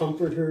you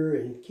comfort her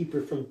and keep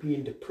her from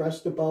being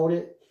depressed about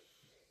it.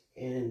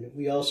 And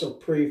we also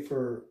pray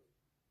for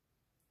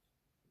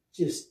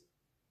just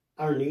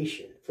our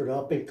nation, for the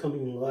up and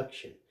coming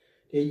election,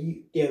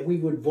 that we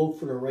would vote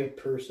for the right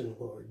person,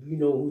 Lord. You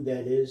know who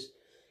that is.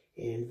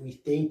 And we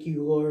thank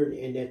you, Lord,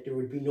 and that there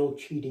would be no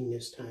cheating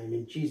this time.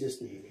 In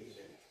Jesus' name,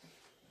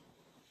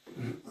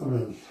 amen.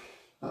 Amen.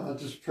 I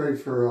just pray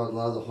for a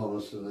lot of the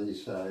homeless on the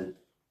east side.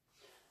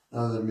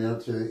 The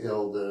mentally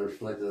ill that are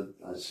afflicted.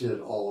 I see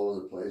it all over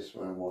the place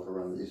when I walk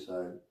around the east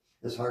side.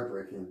 It's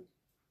heartbreaking.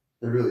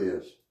 It really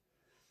is.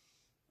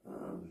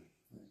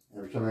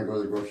 Every time I go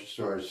to the grocery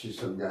store, I see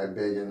some guy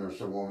begging or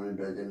some woman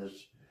begging.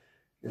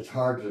 It's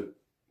hard to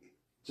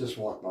just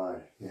walk by.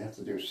 You have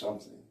to do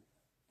something.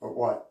 But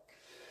what?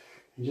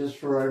 And just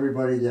for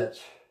everybody that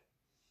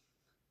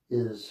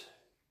is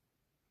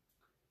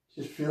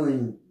just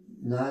feeling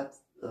not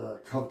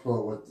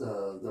comfortable with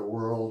the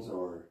world,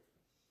 or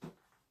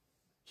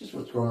just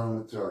what's going on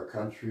with our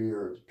country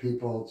or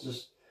people.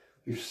 Just,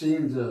 we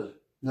seem to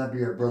not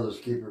be our brother's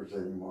keepers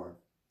anymore.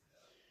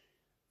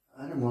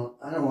 I don't want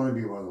to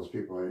be one of those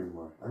people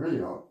anymore. I really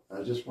don't.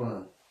 I just want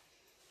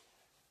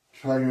to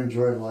try to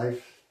enjoy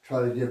life,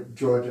 try to give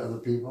joy to other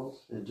people,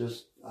 and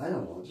just, I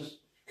don't know, just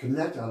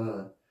connect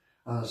on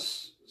a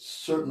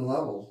certain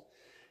level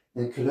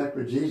and connect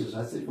with Jesus.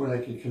 I think when I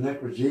can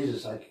connect with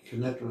Jesus, I can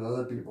connect with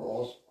other people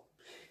also.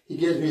 He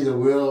gives me the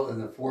will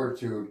and the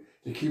fortitude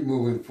to keep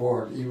moving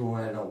forward even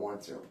when I don't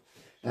want to.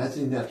 And I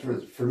think that's where,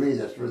 for me,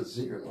 that's where the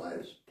secret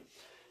lies.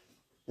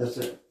 That's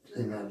it.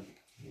 Amen.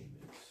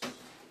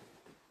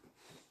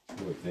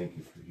 Lord, thank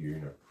you for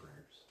hearing our prayers.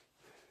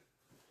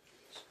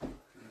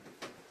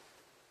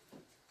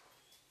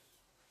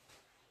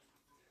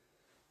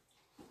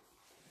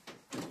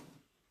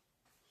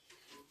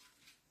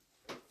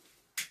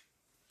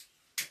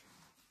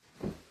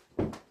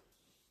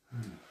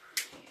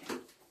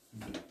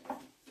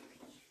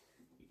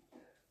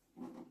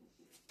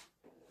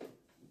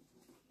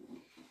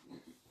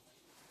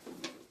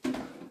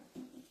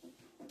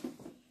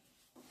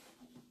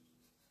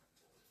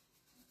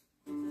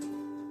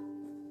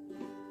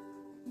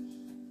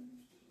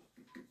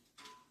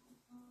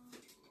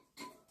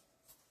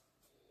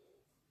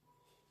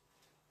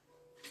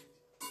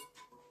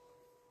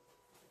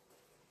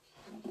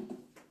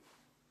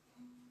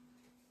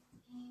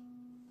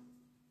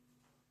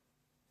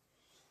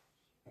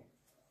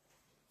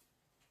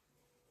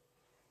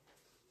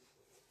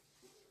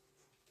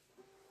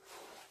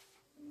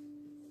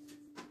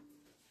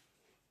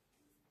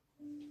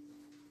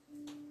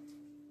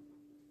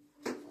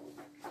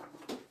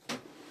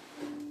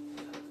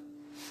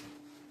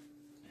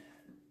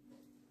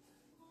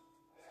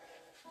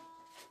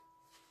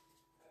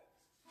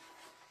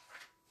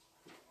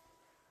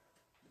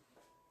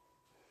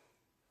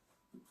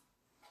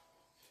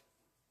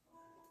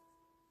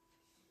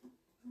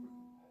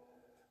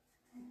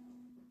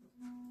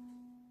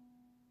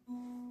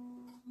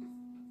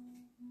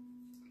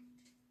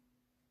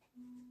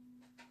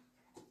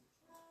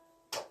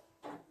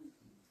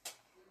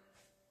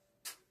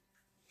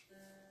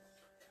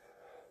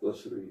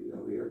 Blessed are you,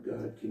 Yahweh, our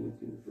God, King of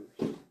the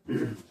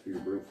universe. For you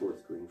bring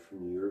forth grain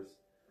from the earth.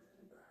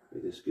 May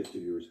the this gift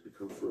of yours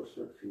become for us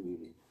our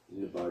communion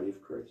in the body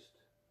of Christ.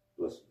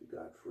 Blessed be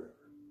God forever.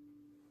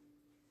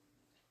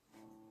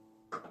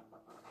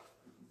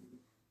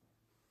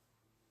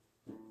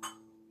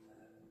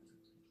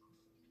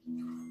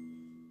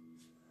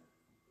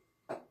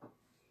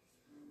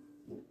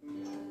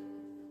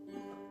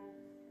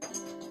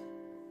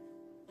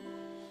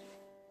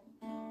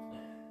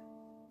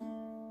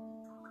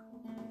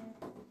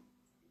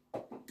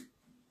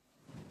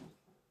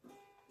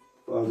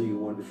 Father, you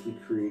wonderfully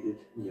created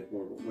and yet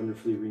more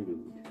wonderfully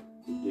renewed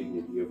the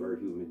dignity of our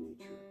human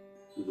nature.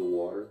 Through the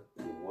water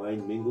and the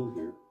wine mingled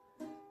here,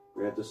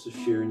 grant us to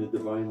share in the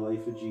divine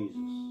life of Jesus,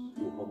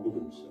 who humbled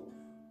himself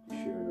to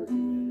share in our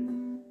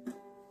humanity.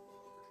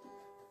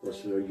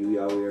 Blessed are you,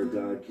 Yahweh, our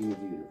God, King of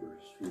the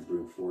universe, who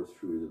bring forth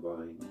through the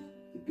vine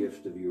the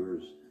gift of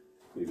yours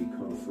may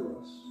become for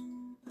us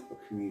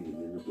a communion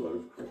in the blood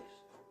of Christ.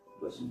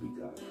 Blessed be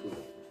God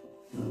forever.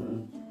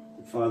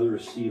 And Father,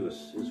 receive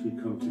us as we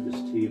come to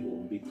this table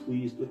and be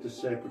pleased with the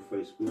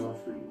sacrifice we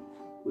offer you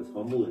with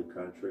humble and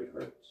contrite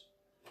hearts.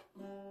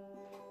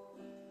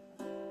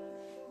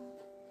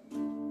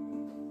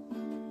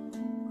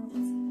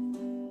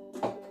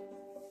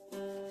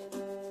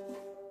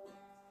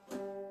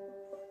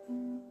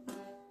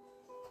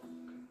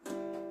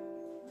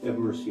 Have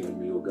mercy on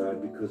me, O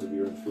God, because of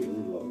your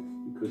unfailing love,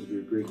 because of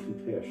your great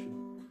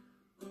compassion.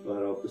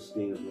 Blot out the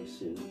stain of my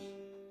sins.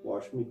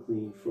 Wash me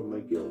clean from my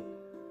guilt.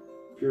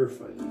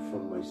 Purify me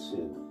from my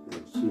sin,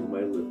 and seal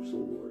my lips, O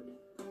Lord,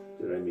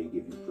 that I may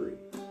give you praise.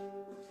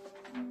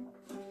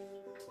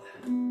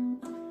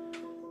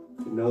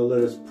 And now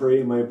let us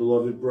pray, my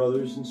beloved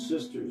brothers and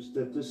sisters,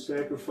 that this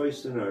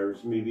sacrifice and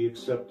ours may be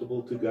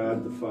acceptable to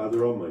God the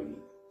Father Almighty.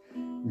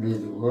 May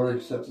the Lord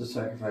accept the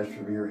sacrifice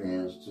from your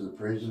hands to the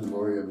praise and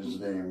glory of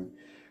his name,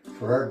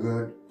 for our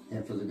good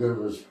and for the good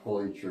of his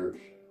holy church.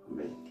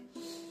 Amen.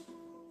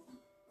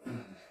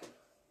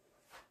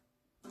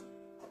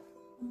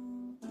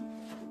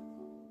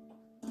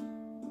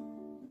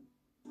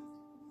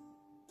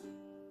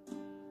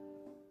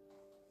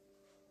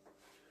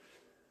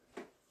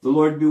 The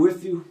Lord be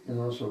with you. And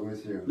also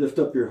with you. Lift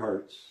up your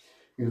hearts.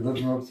 You lift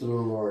them up to the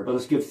Lord. Let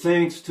us give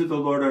thanks to the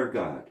Lord our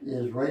God. It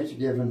is right to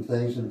give him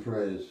thanks and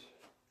praise.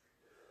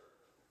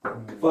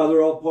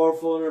 Father,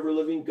 all-powerful and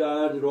ever-living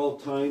God, at all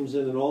times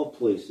and in all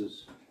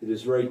places, it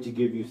is right to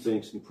give you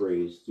thanks and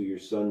praise through your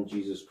Son,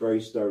 Jesus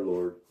Christ our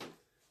Lord.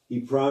 He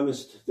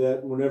promised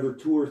that whenever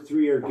 2 or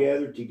 3 are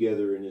gathered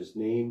together in his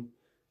name,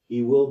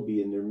 he will be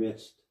in their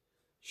midst,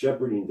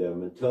 shepherding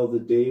them until the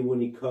day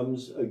when he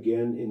comes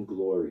again in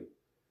glory.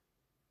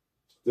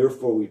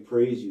 Therefore we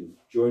praise you,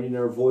 joining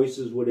our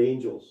voices with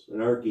angels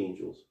and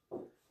archangels,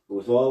 and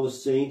with all the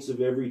saints of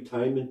every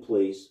time and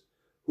place,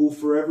 who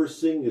forever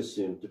sing this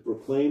hymn to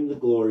proclaim the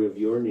glory of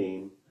your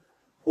name.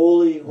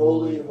 Holy,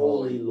 holy,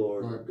 holy,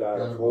 Lord, God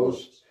of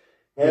hosts,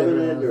 heaven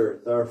and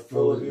earth are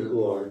full of your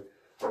glory.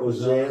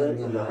 Hosanna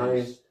in the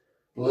highest.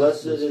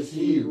 Blessed is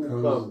he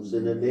who comes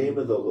in the name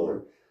of the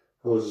Lord.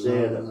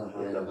 Hosanna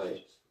in the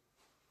highest.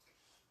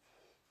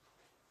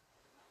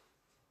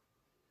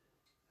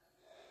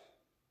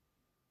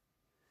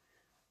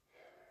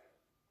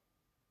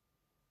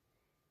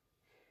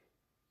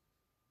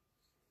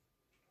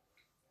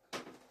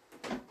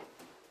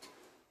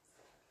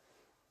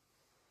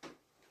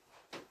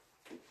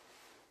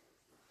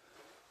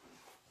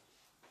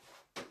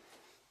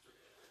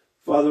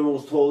 Father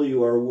most holy,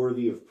 you are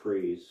worthy of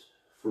praise,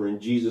 for in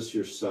Jesus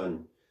your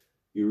Son,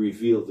 you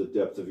revealed the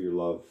depth of your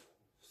love.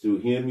 Through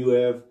him you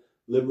have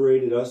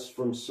liberated us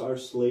from our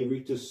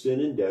slavery to sin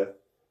and death,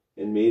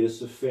 and made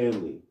us a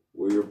family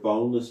where your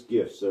boundless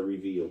gifts are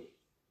revealed.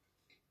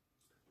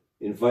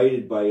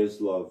 Invited by his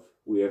love,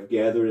 we have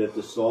gathered at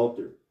this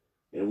altar,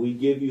 and we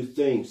give you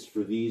thanks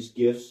for these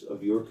gifts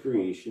of your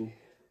creation,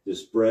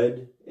 this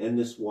bread and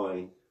this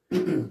wine.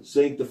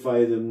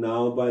 Sanctify them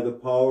now by the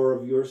power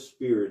of your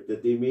Spirit,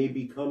 that they may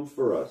become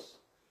for us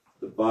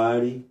the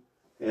body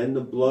and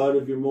the blood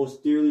of your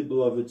most dearly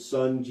beloved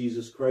Son,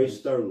 Jesus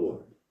Christ our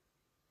Lord.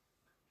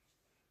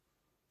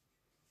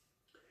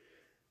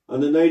 On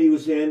the night he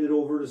was handed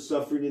over to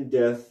suffering and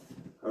death,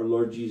 our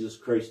Lord Jesus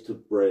Christ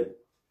took bread.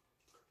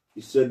 He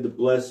said the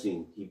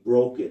blessing, he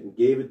broke it and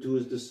gave it to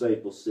his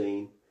disciples,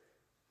 saying,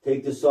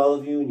 "Take this, all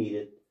of you, and eat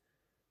it,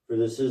 for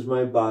this is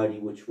my body,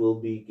 which will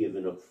be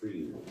given up for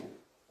you."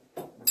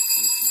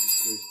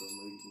 Christ,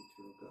 Almighty and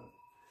eternal God,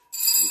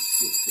 this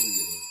gift, O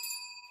Lord,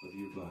 of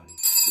your body.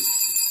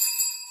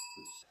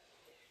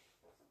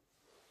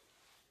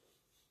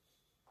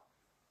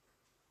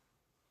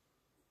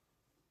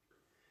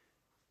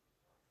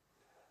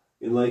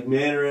 In like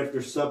manner,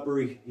 after supper,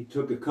 he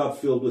took a cup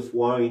filled with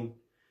wine.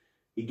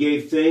 He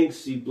gave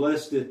thanks, he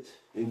blessed it,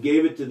 and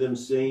gave it to them,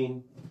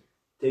 saying,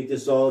 "Take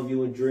this, all of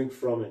you, and drink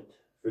from it,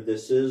 for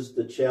this is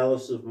the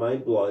chalice of my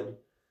blood,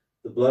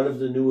 the blood of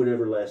the new and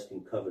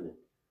everlasting covenant.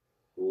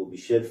 It will be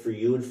shed for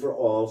you and for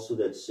all, so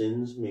that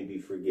sins may be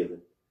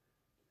forgiven.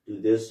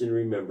 Do this in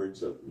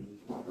remembrance of me."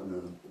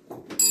 Amen.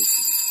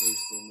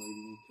 Christ,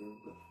 Almighty and eternal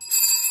God,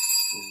 this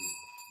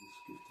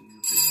gift of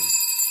your blood,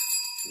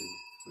 shed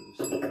for the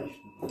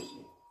salvation of our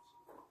souls.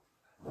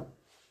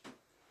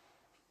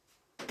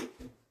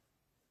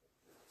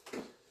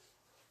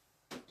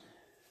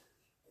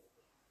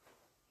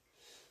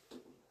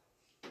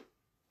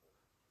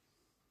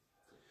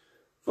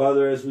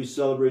 Father, as we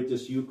celebrate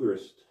this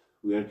Eucharist,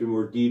 we enter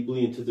more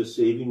deeply into the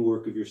saving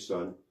work of your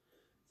Son,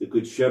 the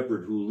Good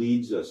Shepherd who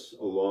leads us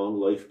along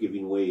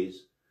life-giving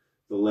ways,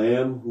 the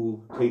Lamb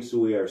who takes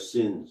away our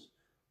sins,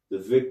 the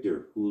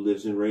Victor who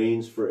lives and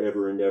reigns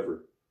forever and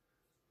ever.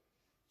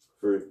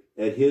 For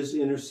at his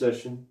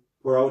intercession,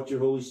 pour out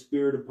your Holy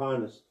Spirit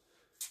upon us,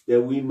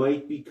 that we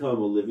might become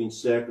a living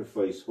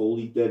sacrifice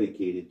wholly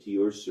dedicated to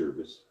your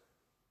service.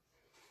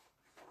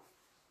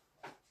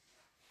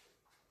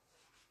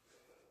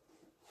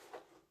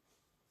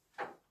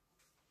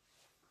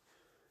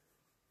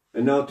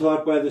 And now,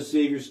 taught by the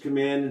Savior's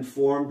command and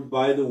formed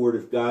by the word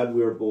of God,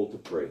 we are bold to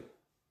pray.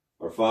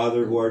 Our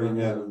Father, who art in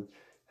heaven,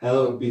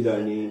 hallowed be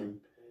thy name.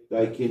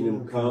 Thy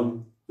kingdom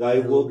come, thy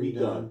will be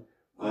done,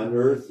 on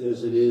earth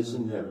as it is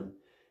in heaven.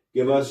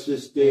 Give us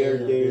this day our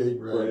daily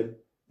bread,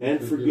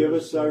 and forgive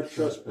us our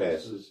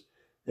trespasses,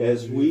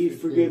 as we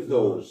forgive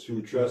those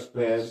who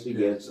trespass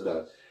against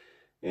us.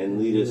 And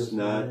lead us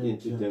not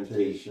into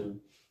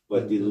temptation,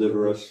 but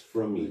deliver us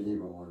from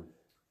evil.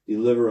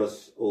 Deliver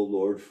us, O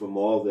Lord, from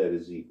all that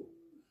is evil.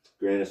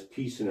 Grant us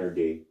peace in our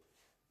day.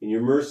 In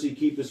your mercy,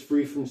 keep us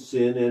free from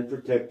sin and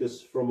protect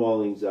us from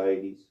all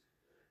anxieties,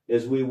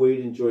 as we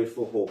wait in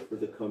joyful hope for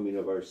the coming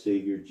of our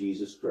Savior,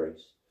 Jesus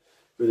Christ.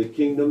 For the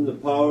kingdom, the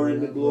power,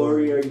 and the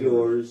glory are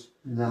yours,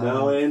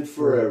 now and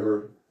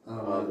forever.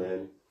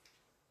 Amen.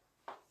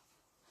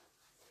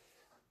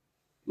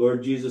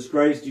 Lord Jesus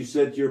Christ, you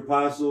said to your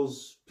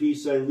apostles,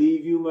 "Peace I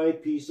leave you, my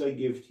peace I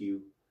give to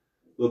you.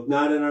 Look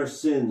not on our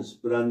sins,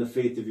 but on the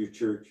faith of your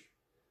church.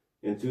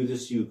 And through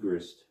this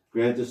Eucharist,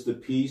 grant us the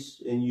peace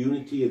and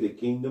unity of the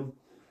kingdom,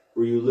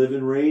 where you live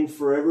and reign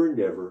forever and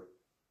ever.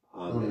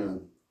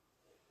 Amen.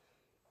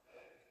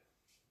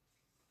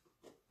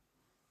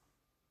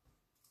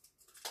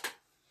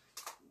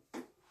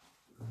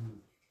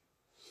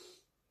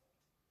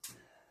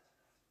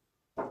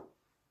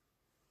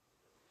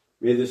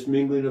 May this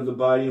mingling of the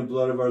body and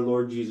blood of our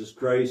Lord Jesus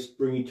Christ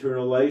bring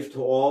eternal life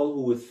to all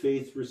who with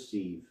faith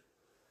receive.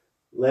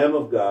 Lamb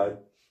of God,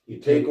 you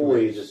take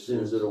away the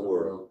sins of the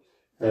world.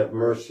 Have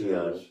mercy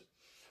on us.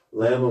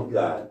 Lamb of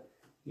God,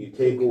 you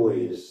take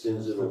away the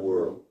sins of the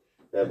world.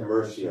 Have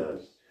mercy on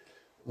us.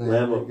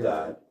 Lamb of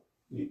God,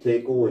 you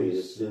take away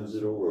the sins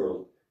of the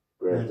world.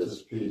 Grant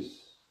us peace.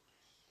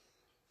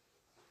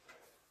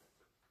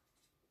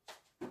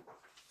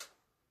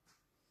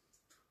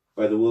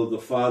 By the will of the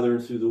Father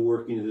and through the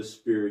working of the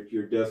Spirit,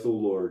 your death, O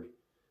Lord,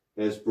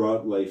 has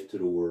brought life to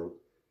the world.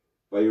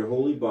 By your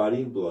holy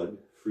body and blood,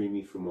 free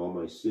me from all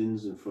my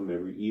sins and from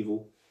every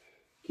evil.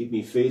 Keep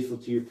me faithful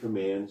to your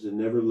commands and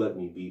never let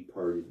me be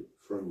parted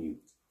from you.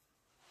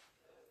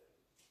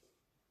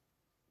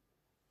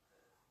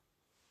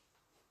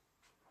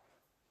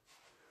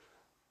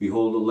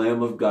 Behold the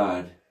Lamb of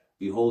God.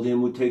 Behold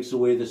him who takes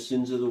away the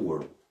sins of the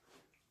world.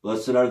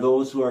 Blessed are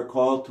those who are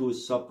called to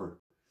his supper.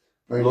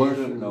 Lord,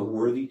 I am not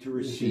worthy to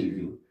receive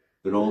you,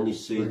 but only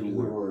say the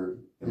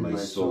word, and my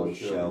soul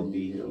shall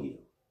be healed.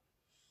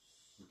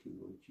 Thank you,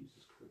 Lord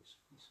Jesus Christ.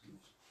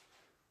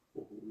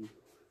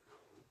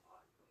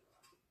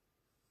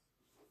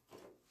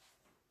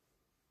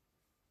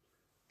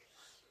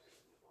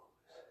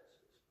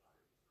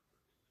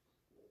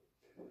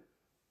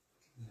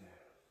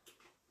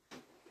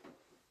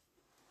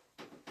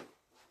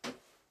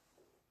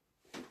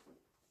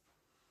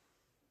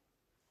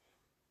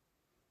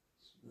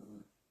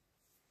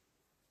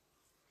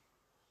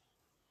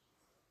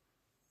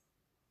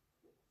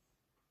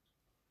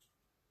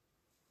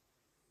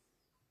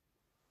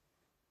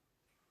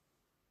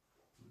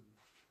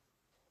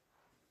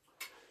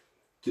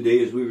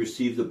 Today, as we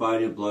receive the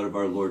body and blood of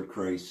our Lord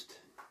Christ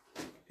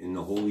in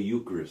the Holy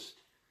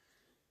Eucharist,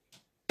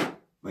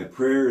 my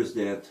prayer is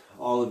that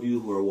all of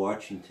you who are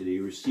watching today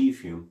receive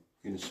him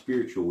in a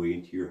spiritual way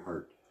into your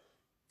heart,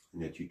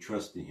 and that you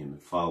trust in him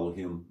and follow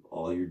him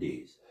all your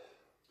days.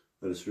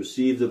 Let us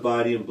receive the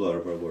body and blood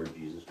of our Lord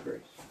Jesus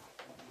Christ.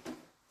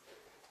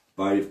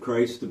 Body of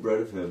Christ, the bread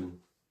of heaven.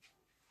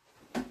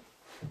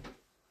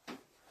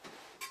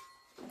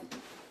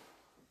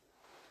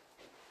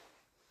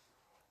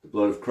 The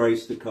blood of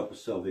Christ, the cup of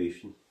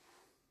salvation.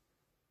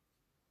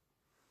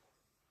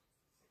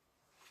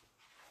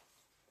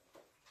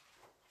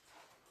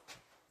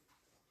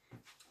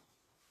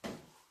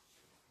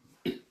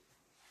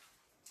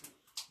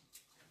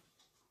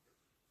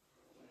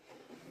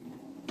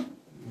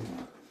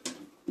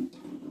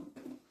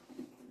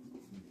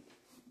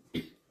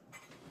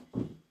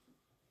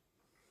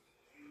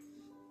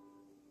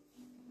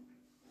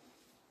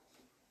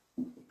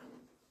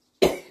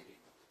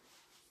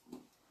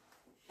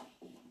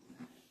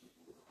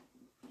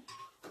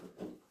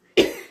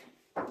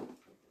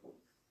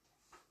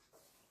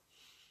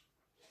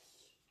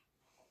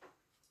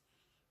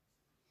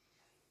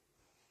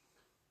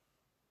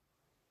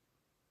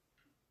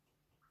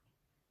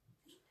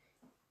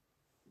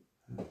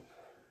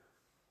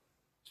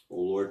 O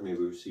Lord, may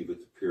we receive with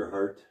a pure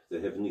heart the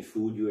heavenly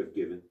food you have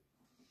given.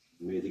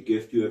 May the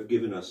gift you have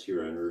given us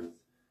here on earth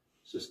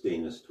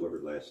sustain us to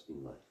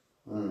everlasting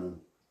life.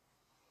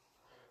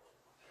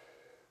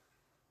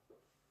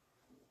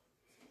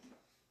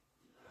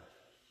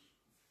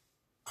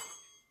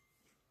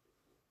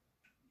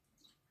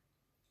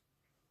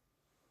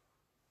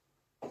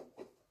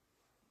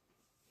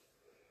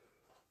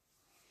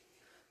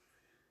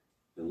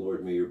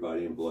 Lord, may your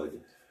body and blood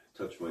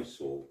touch my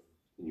soul.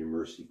 In your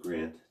mercy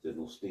grant that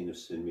no stain of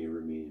sin may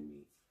remain in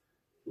me,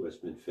 who has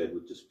been fed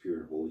with this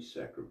pure and holy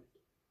sacrament.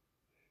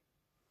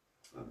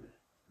 Amen.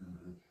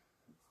 Amen.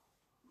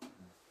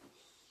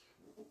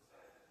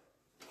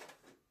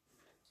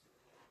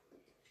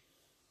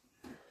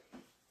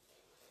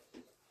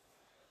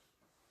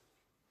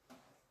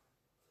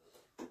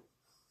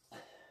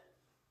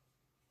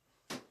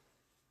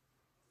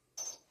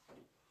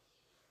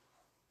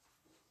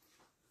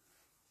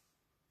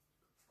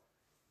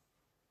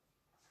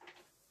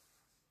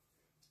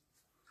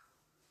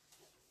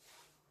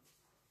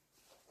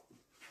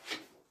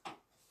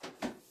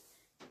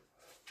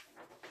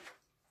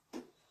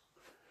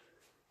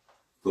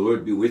 The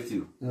Lord be with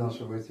you. And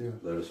also with you.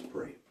 Let us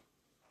pray.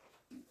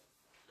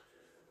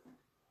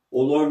 O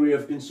Lord, we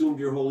have consumed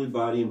your holy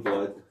body and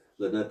blood.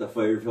 Let not the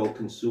fire of hell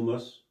consume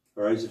us.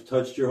 Our eyes have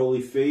touched your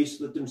holy face.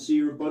 Let them see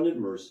your abundant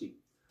mercy.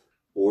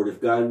 Lord of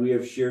God, we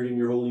have shared in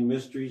your holy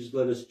mysteries.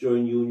 Let us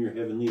join you in your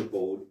heavenly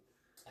abode.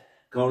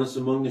 Count us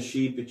among the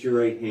sheep at your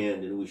right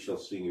hand, and we shall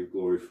sing your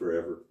glory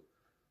forever.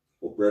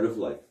 O bread of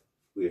life,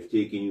 we have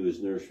taken you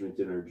as nourishment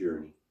in our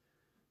journey.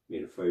 May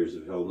the fires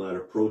of hell not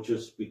approach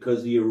us,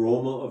 because the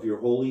aroma of your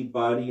holy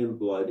body and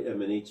blood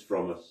emanates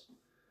from us.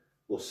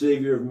 O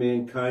Savior of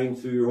mankind,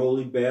 through your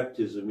holy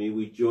baptism, may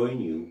we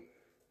join you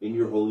in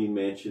your holy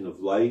mansion of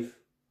life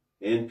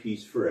and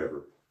peace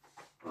forever.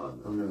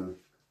 Amen. Amen.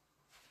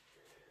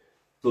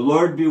 The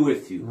Lord be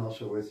with And you.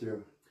 also with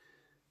you.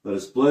 Let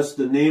us bless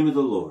the name of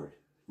the Lord,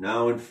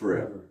 now and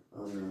forever.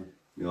 Amen.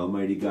 May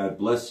Almighty God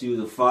bless you,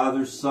 the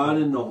Father,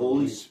 Son, and the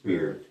Holy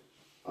Spirit.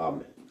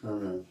 Amen.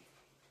 Amen.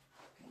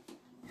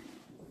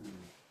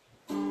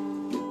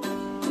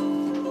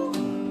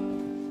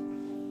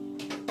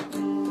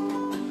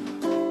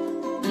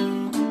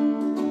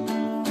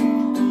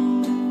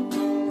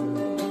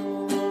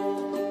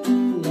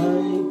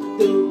 Like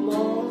the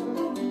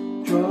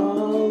moth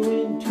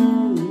drawing to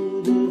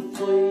the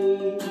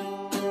flame,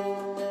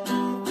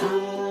 I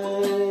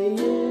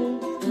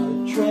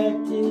am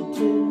attracted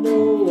to no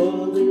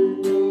other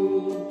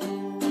name.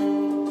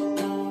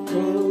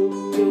 From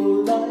your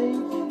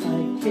light I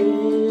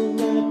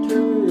cannot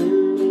turn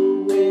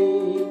away.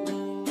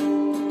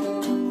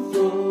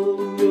 From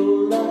your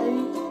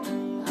light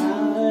I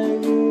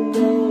will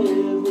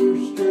never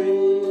stray.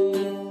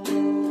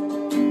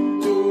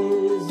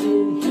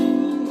 Isn't he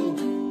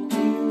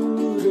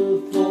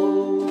beautiful?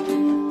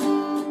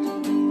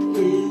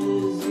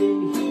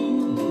 Isn't he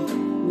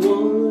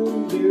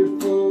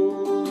wonderful?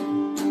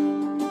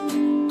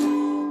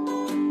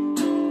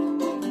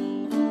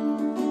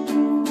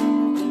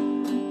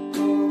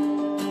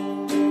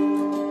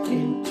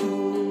 Into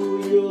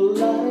your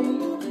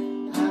light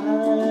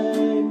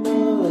I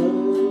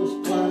must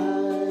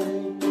fly.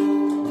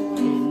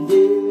 And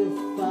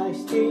if I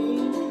stay,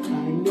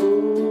 I know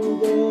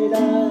that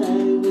I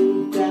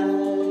will die.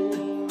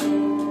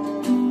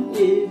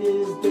 It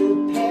is the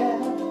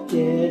path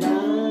that I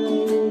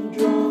am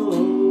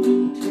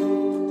drawn to.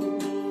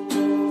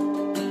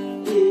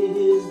 It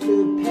is the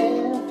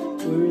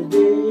path where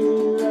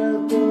there are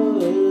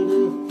but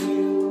a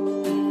few.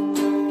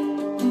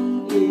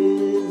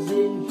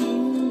 Isn't he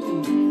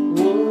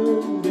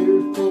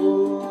wonderful?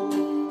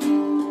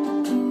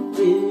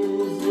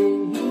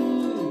 Isn't he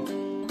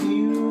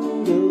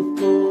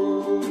beautiful?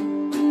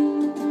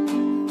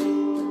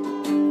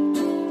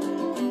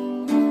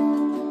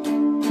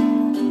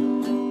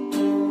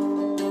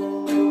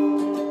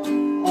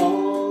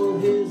 All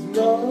his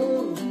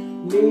love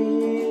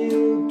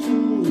nailed to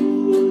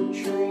a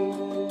tree.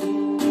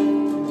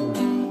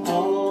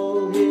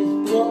 All his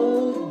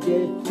blood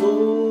that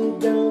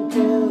flowed down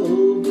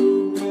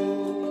Calvary.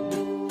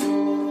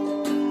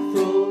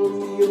 From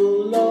your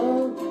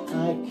love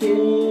I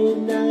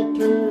cannot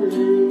turn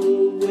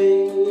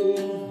away.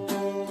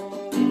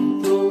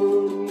 And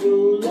from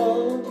your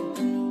love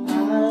I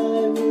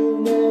will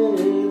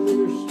never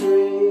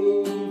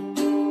stray.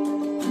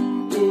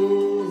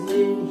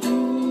 Isn't he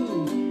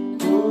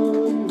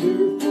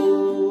wonderful?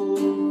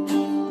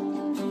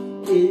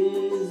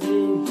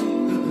 Isn't he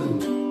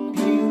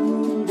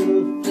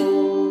beautiful?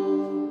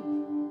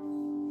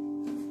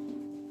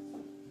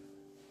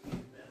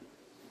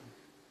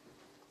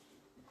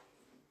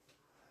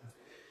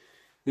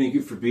 Thank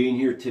you for being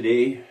here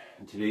today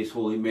in today's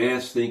Holy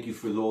Mass. Thank you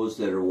for those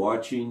that are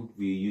watching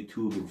via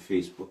YouTube and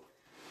Facebook.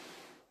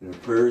 And our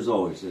prayer is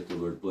always that the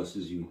Lord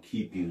blesses you and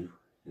keep you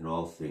in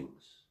all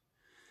things.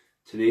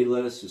 Today,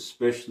 let us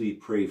especially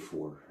pray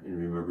for and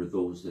remember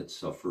those that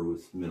suffer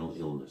with mental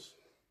illness.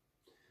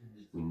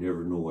 We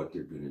never know what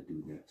they're going to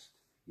do next.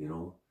 You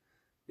know,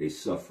 they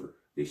suffer,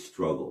 they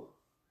struggle.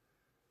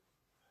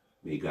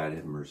 May God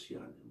have mercy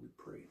on them, we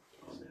pray.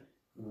 Amen.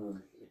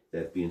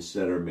 That being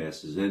said, our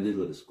Mass is ended.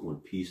 Let us go in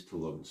peace to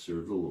love and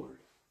serve the Lord.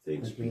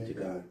 Thanks be to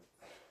God.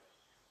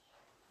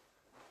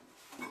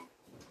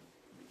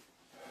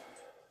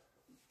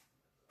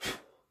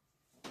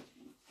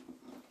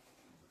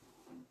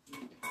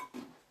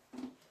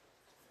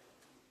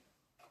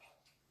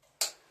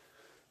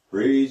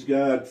 Praise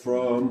God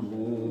from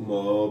whom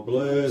all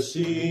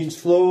blessings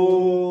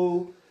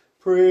flow.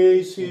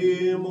 Praise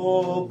Him,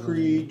 all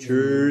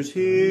creatures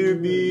here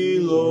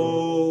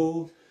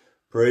below.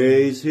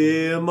 Praise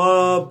Him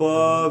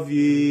above,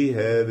 ye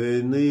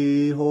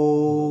heavenly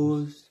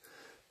hosts.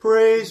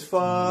 Praise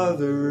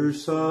Father,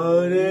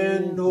 Son,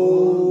 and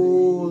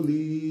Holy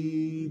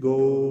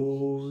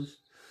Ghost.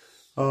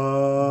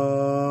 Amen.